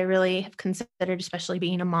something that I really have considered, especially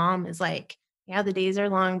being a mom, is like, yeah, the days are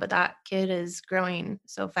long, but that kid is growing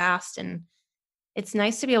so fast. And it's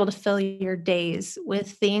nice to be able to fill your days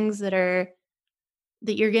with things that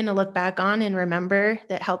you're going to look back on and remember,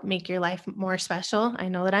 that help make your life more special. I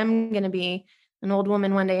know that I'm going to be an old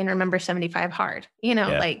woman one day and remember 75 hard,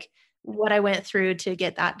 Yeah. like what I went through to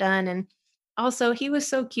get that done. And also, he was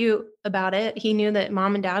so cute about it. He knew that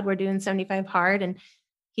mom and dad were doing 75 hard, and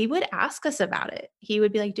he would ask us about it. He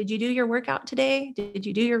would be like, "Did you do your workout today? Did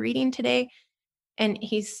you do your reading today?" And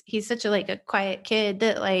he's such a quiet kid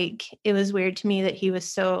that, like, it was weird to me that he was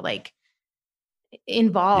so like Yeah.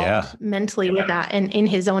 involved mentally with that, and in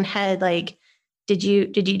his own head, like, did you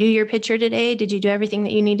do your picture today? Did you do everything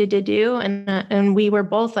that you needed to do? And we were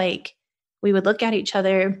both like, we would look at each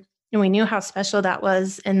other, and we knew how special that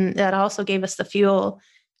was, and that also gave us the fuel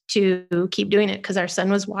to keep doing it, because our son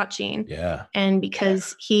was watching, Yeah. and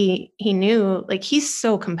because he knew, like, he's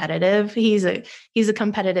so competitive. He's a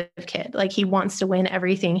competitive kid. Like, he wants to win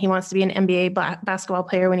everything. He wants to be an NBA basketball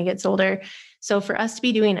player when he gets older. So for us to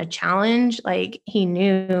be doing a challenge, like, he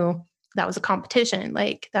knew that was a competition,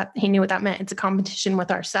 like, that he knew what that meant. It's a competition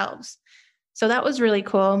with ourselves. So that was really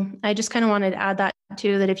cool. I just kind of wanted to add that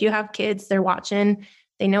too, that if you have kids, they're watching,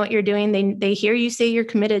 they know what you're doing. They hear you say you're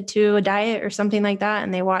committed to a diet or something like that,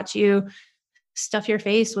 and they watch you stuff your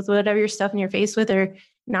face with whatever you're stuffing your face with, or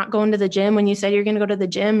not going to the gym when you said you're going to go to the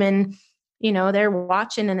gym. And they're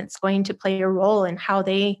watching, and it's going to play a role in how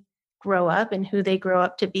they grow up and who they grow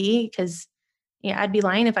up to be. Because I'd be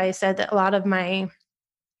lying if I said that a lot of my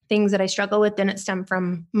things that I struggle with didn't stem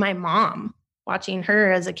from my mom watching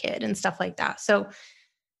her as a kid and stuff like that. So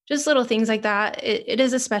just little things like that. It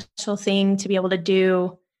is a special thing to be able to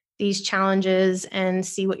do these challenges and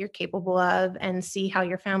see what you're capable of and see how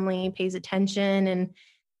your family pays attention, and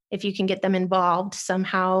if you can get them involved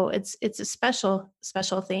somehow. It's a special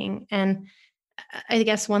thing. And I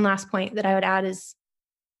guess one last point that I would add is,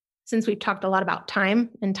 since we've talked a lot about time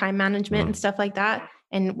and time management and Mm. stuff like that,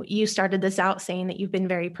 and you started this out saying that you've been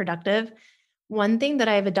very productive, one thing that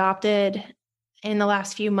I've adopted in the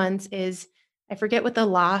last few months is, I forget what the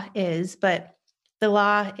law is, but the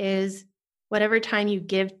law is whatever time you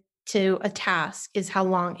give to a task is how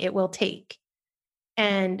long it will take.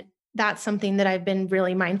 And that's something that I've been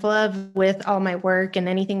really mindful of with all my work and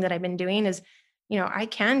anything that I've been doing is, I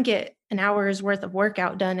can get an hour's worth of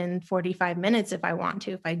workout done in 45 minutes if I want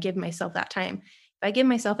to, if I give myself that time. If I give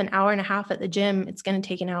myself an hour and a half at the gym, it's going to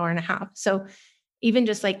take an hour and a half. So even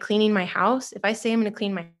just like cleaning my house, if I say I'm going to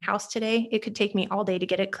clean my house today, it could take me all day to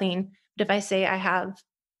get it clean. But if I say I have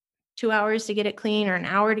 2 hours to get it clean or an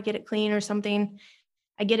hour to get it clean or something,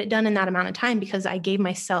 I get it done in that amount of time because I gave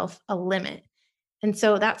myself a limit. And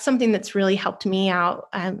so that's something that's really helped me out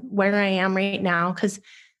where I am right now, because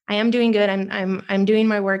I am doing good. I'm doing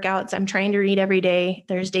my workouts. I'm trying to read every day.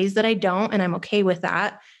 There's days that I don't, and I'm okay with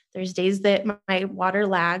that. There's days that my water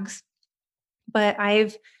lags, but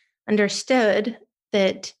I've understood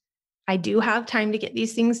that I do have time to get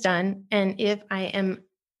these things done. And if I am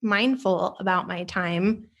mindful about my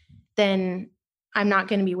time, then I'm not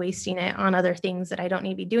going to be wasting it on other things that I don't need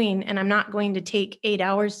to be doing. And I'm not going to take 8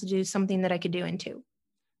 hours to do something that I could do in two.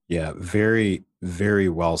 Yeah, very, very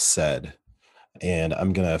well said. And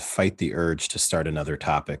I'm going to fight the urge to start another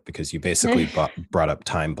topic because you basically brought up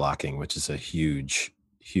time blocking, which is a huge,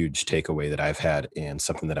 huge takeaway that I've had and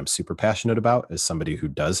something that I'm super passionate about as somebody who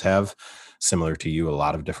does have, similar to you, a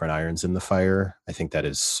lot of different irons in the fire. I think that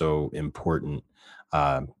is so important.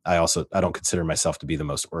 I don't consider myself to be the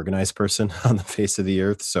most organized person on the face of the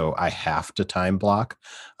earth. So I have to time block,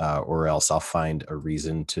 or else I'll find a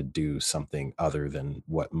reason to do something other than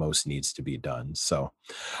what most needs to be done. So,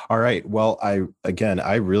 all right. Well, I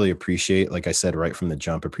really appreciate, like I said, right from the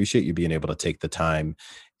jump, appreciate you being able to take the time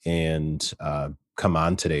and come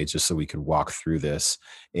on today just so we could walk through this.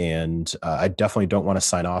 And I definitely don't want to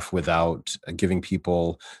sign off without giving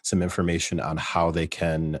people some information on how they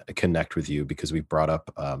can connect with you, because we've brought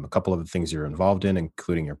up a couple of the things you're involved in,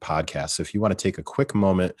 including your podcast. So if you want to take a quick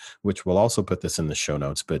moment, which we'll also put this in the show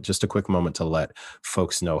notes, but just a quick moment to let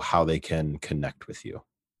folks know how they can connect with you.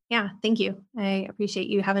 Yeah, thank you. I appreciate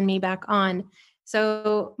you having me back on.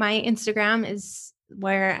 So my Instagram is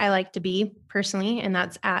where I like to be personally, and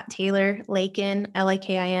that's at Taylor Lakin,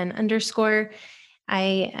 LAKIN_.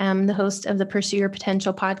 I am the host of the Pursue Your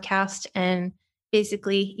Potential podcast. And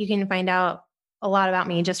basically you can find out a lot about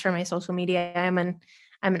me just from my social media. I'm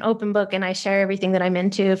an open book, and I share everything that I'm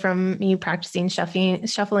into, from me practicing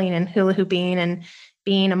shuffling and hula hooping and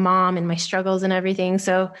being a mom and my struggles and everything.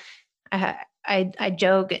 So I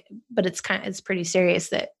joke, but it's pretty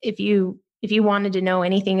serious that if you wanted to know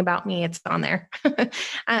anything about me, it's on there.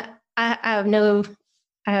 I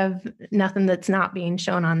have nothing that's not being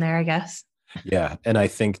shown on there, I guess. Yeah, and I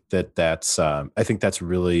think that's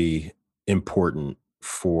really important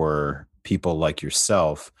for people like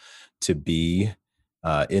yourself to be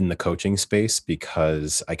in the coaching space,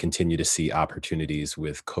 because I continue to see opportunities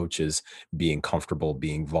with coaches being comfortable,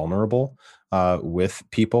 being vulnerable with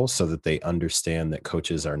people, so that they understand that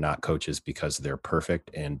coaches are not coaches because they're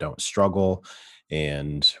perfect and don't struggle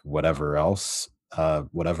and whatever else.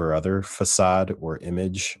 Whatever other facade or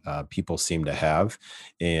image people seem to have.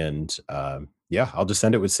 And yeah, I'll just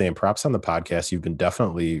end it with saying props on the podcast. You've been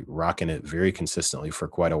definitely rocking it very consistently for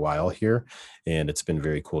quite a while here. And it's been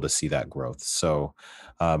very cool to see that growth. So,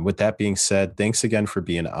 with that being said, thanks again for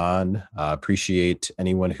being on. Appreciate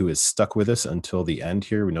anyone who has stuck with us until the end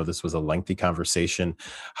here. We know this was a lengthy conversation.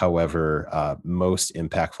 However, most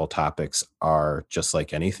impactful topics are just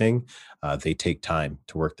like anything, they take time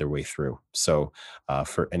to work their way through. So,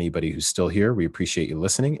 for anybody who's still here, we appreciate you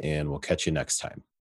listening, and we'll catch you next time.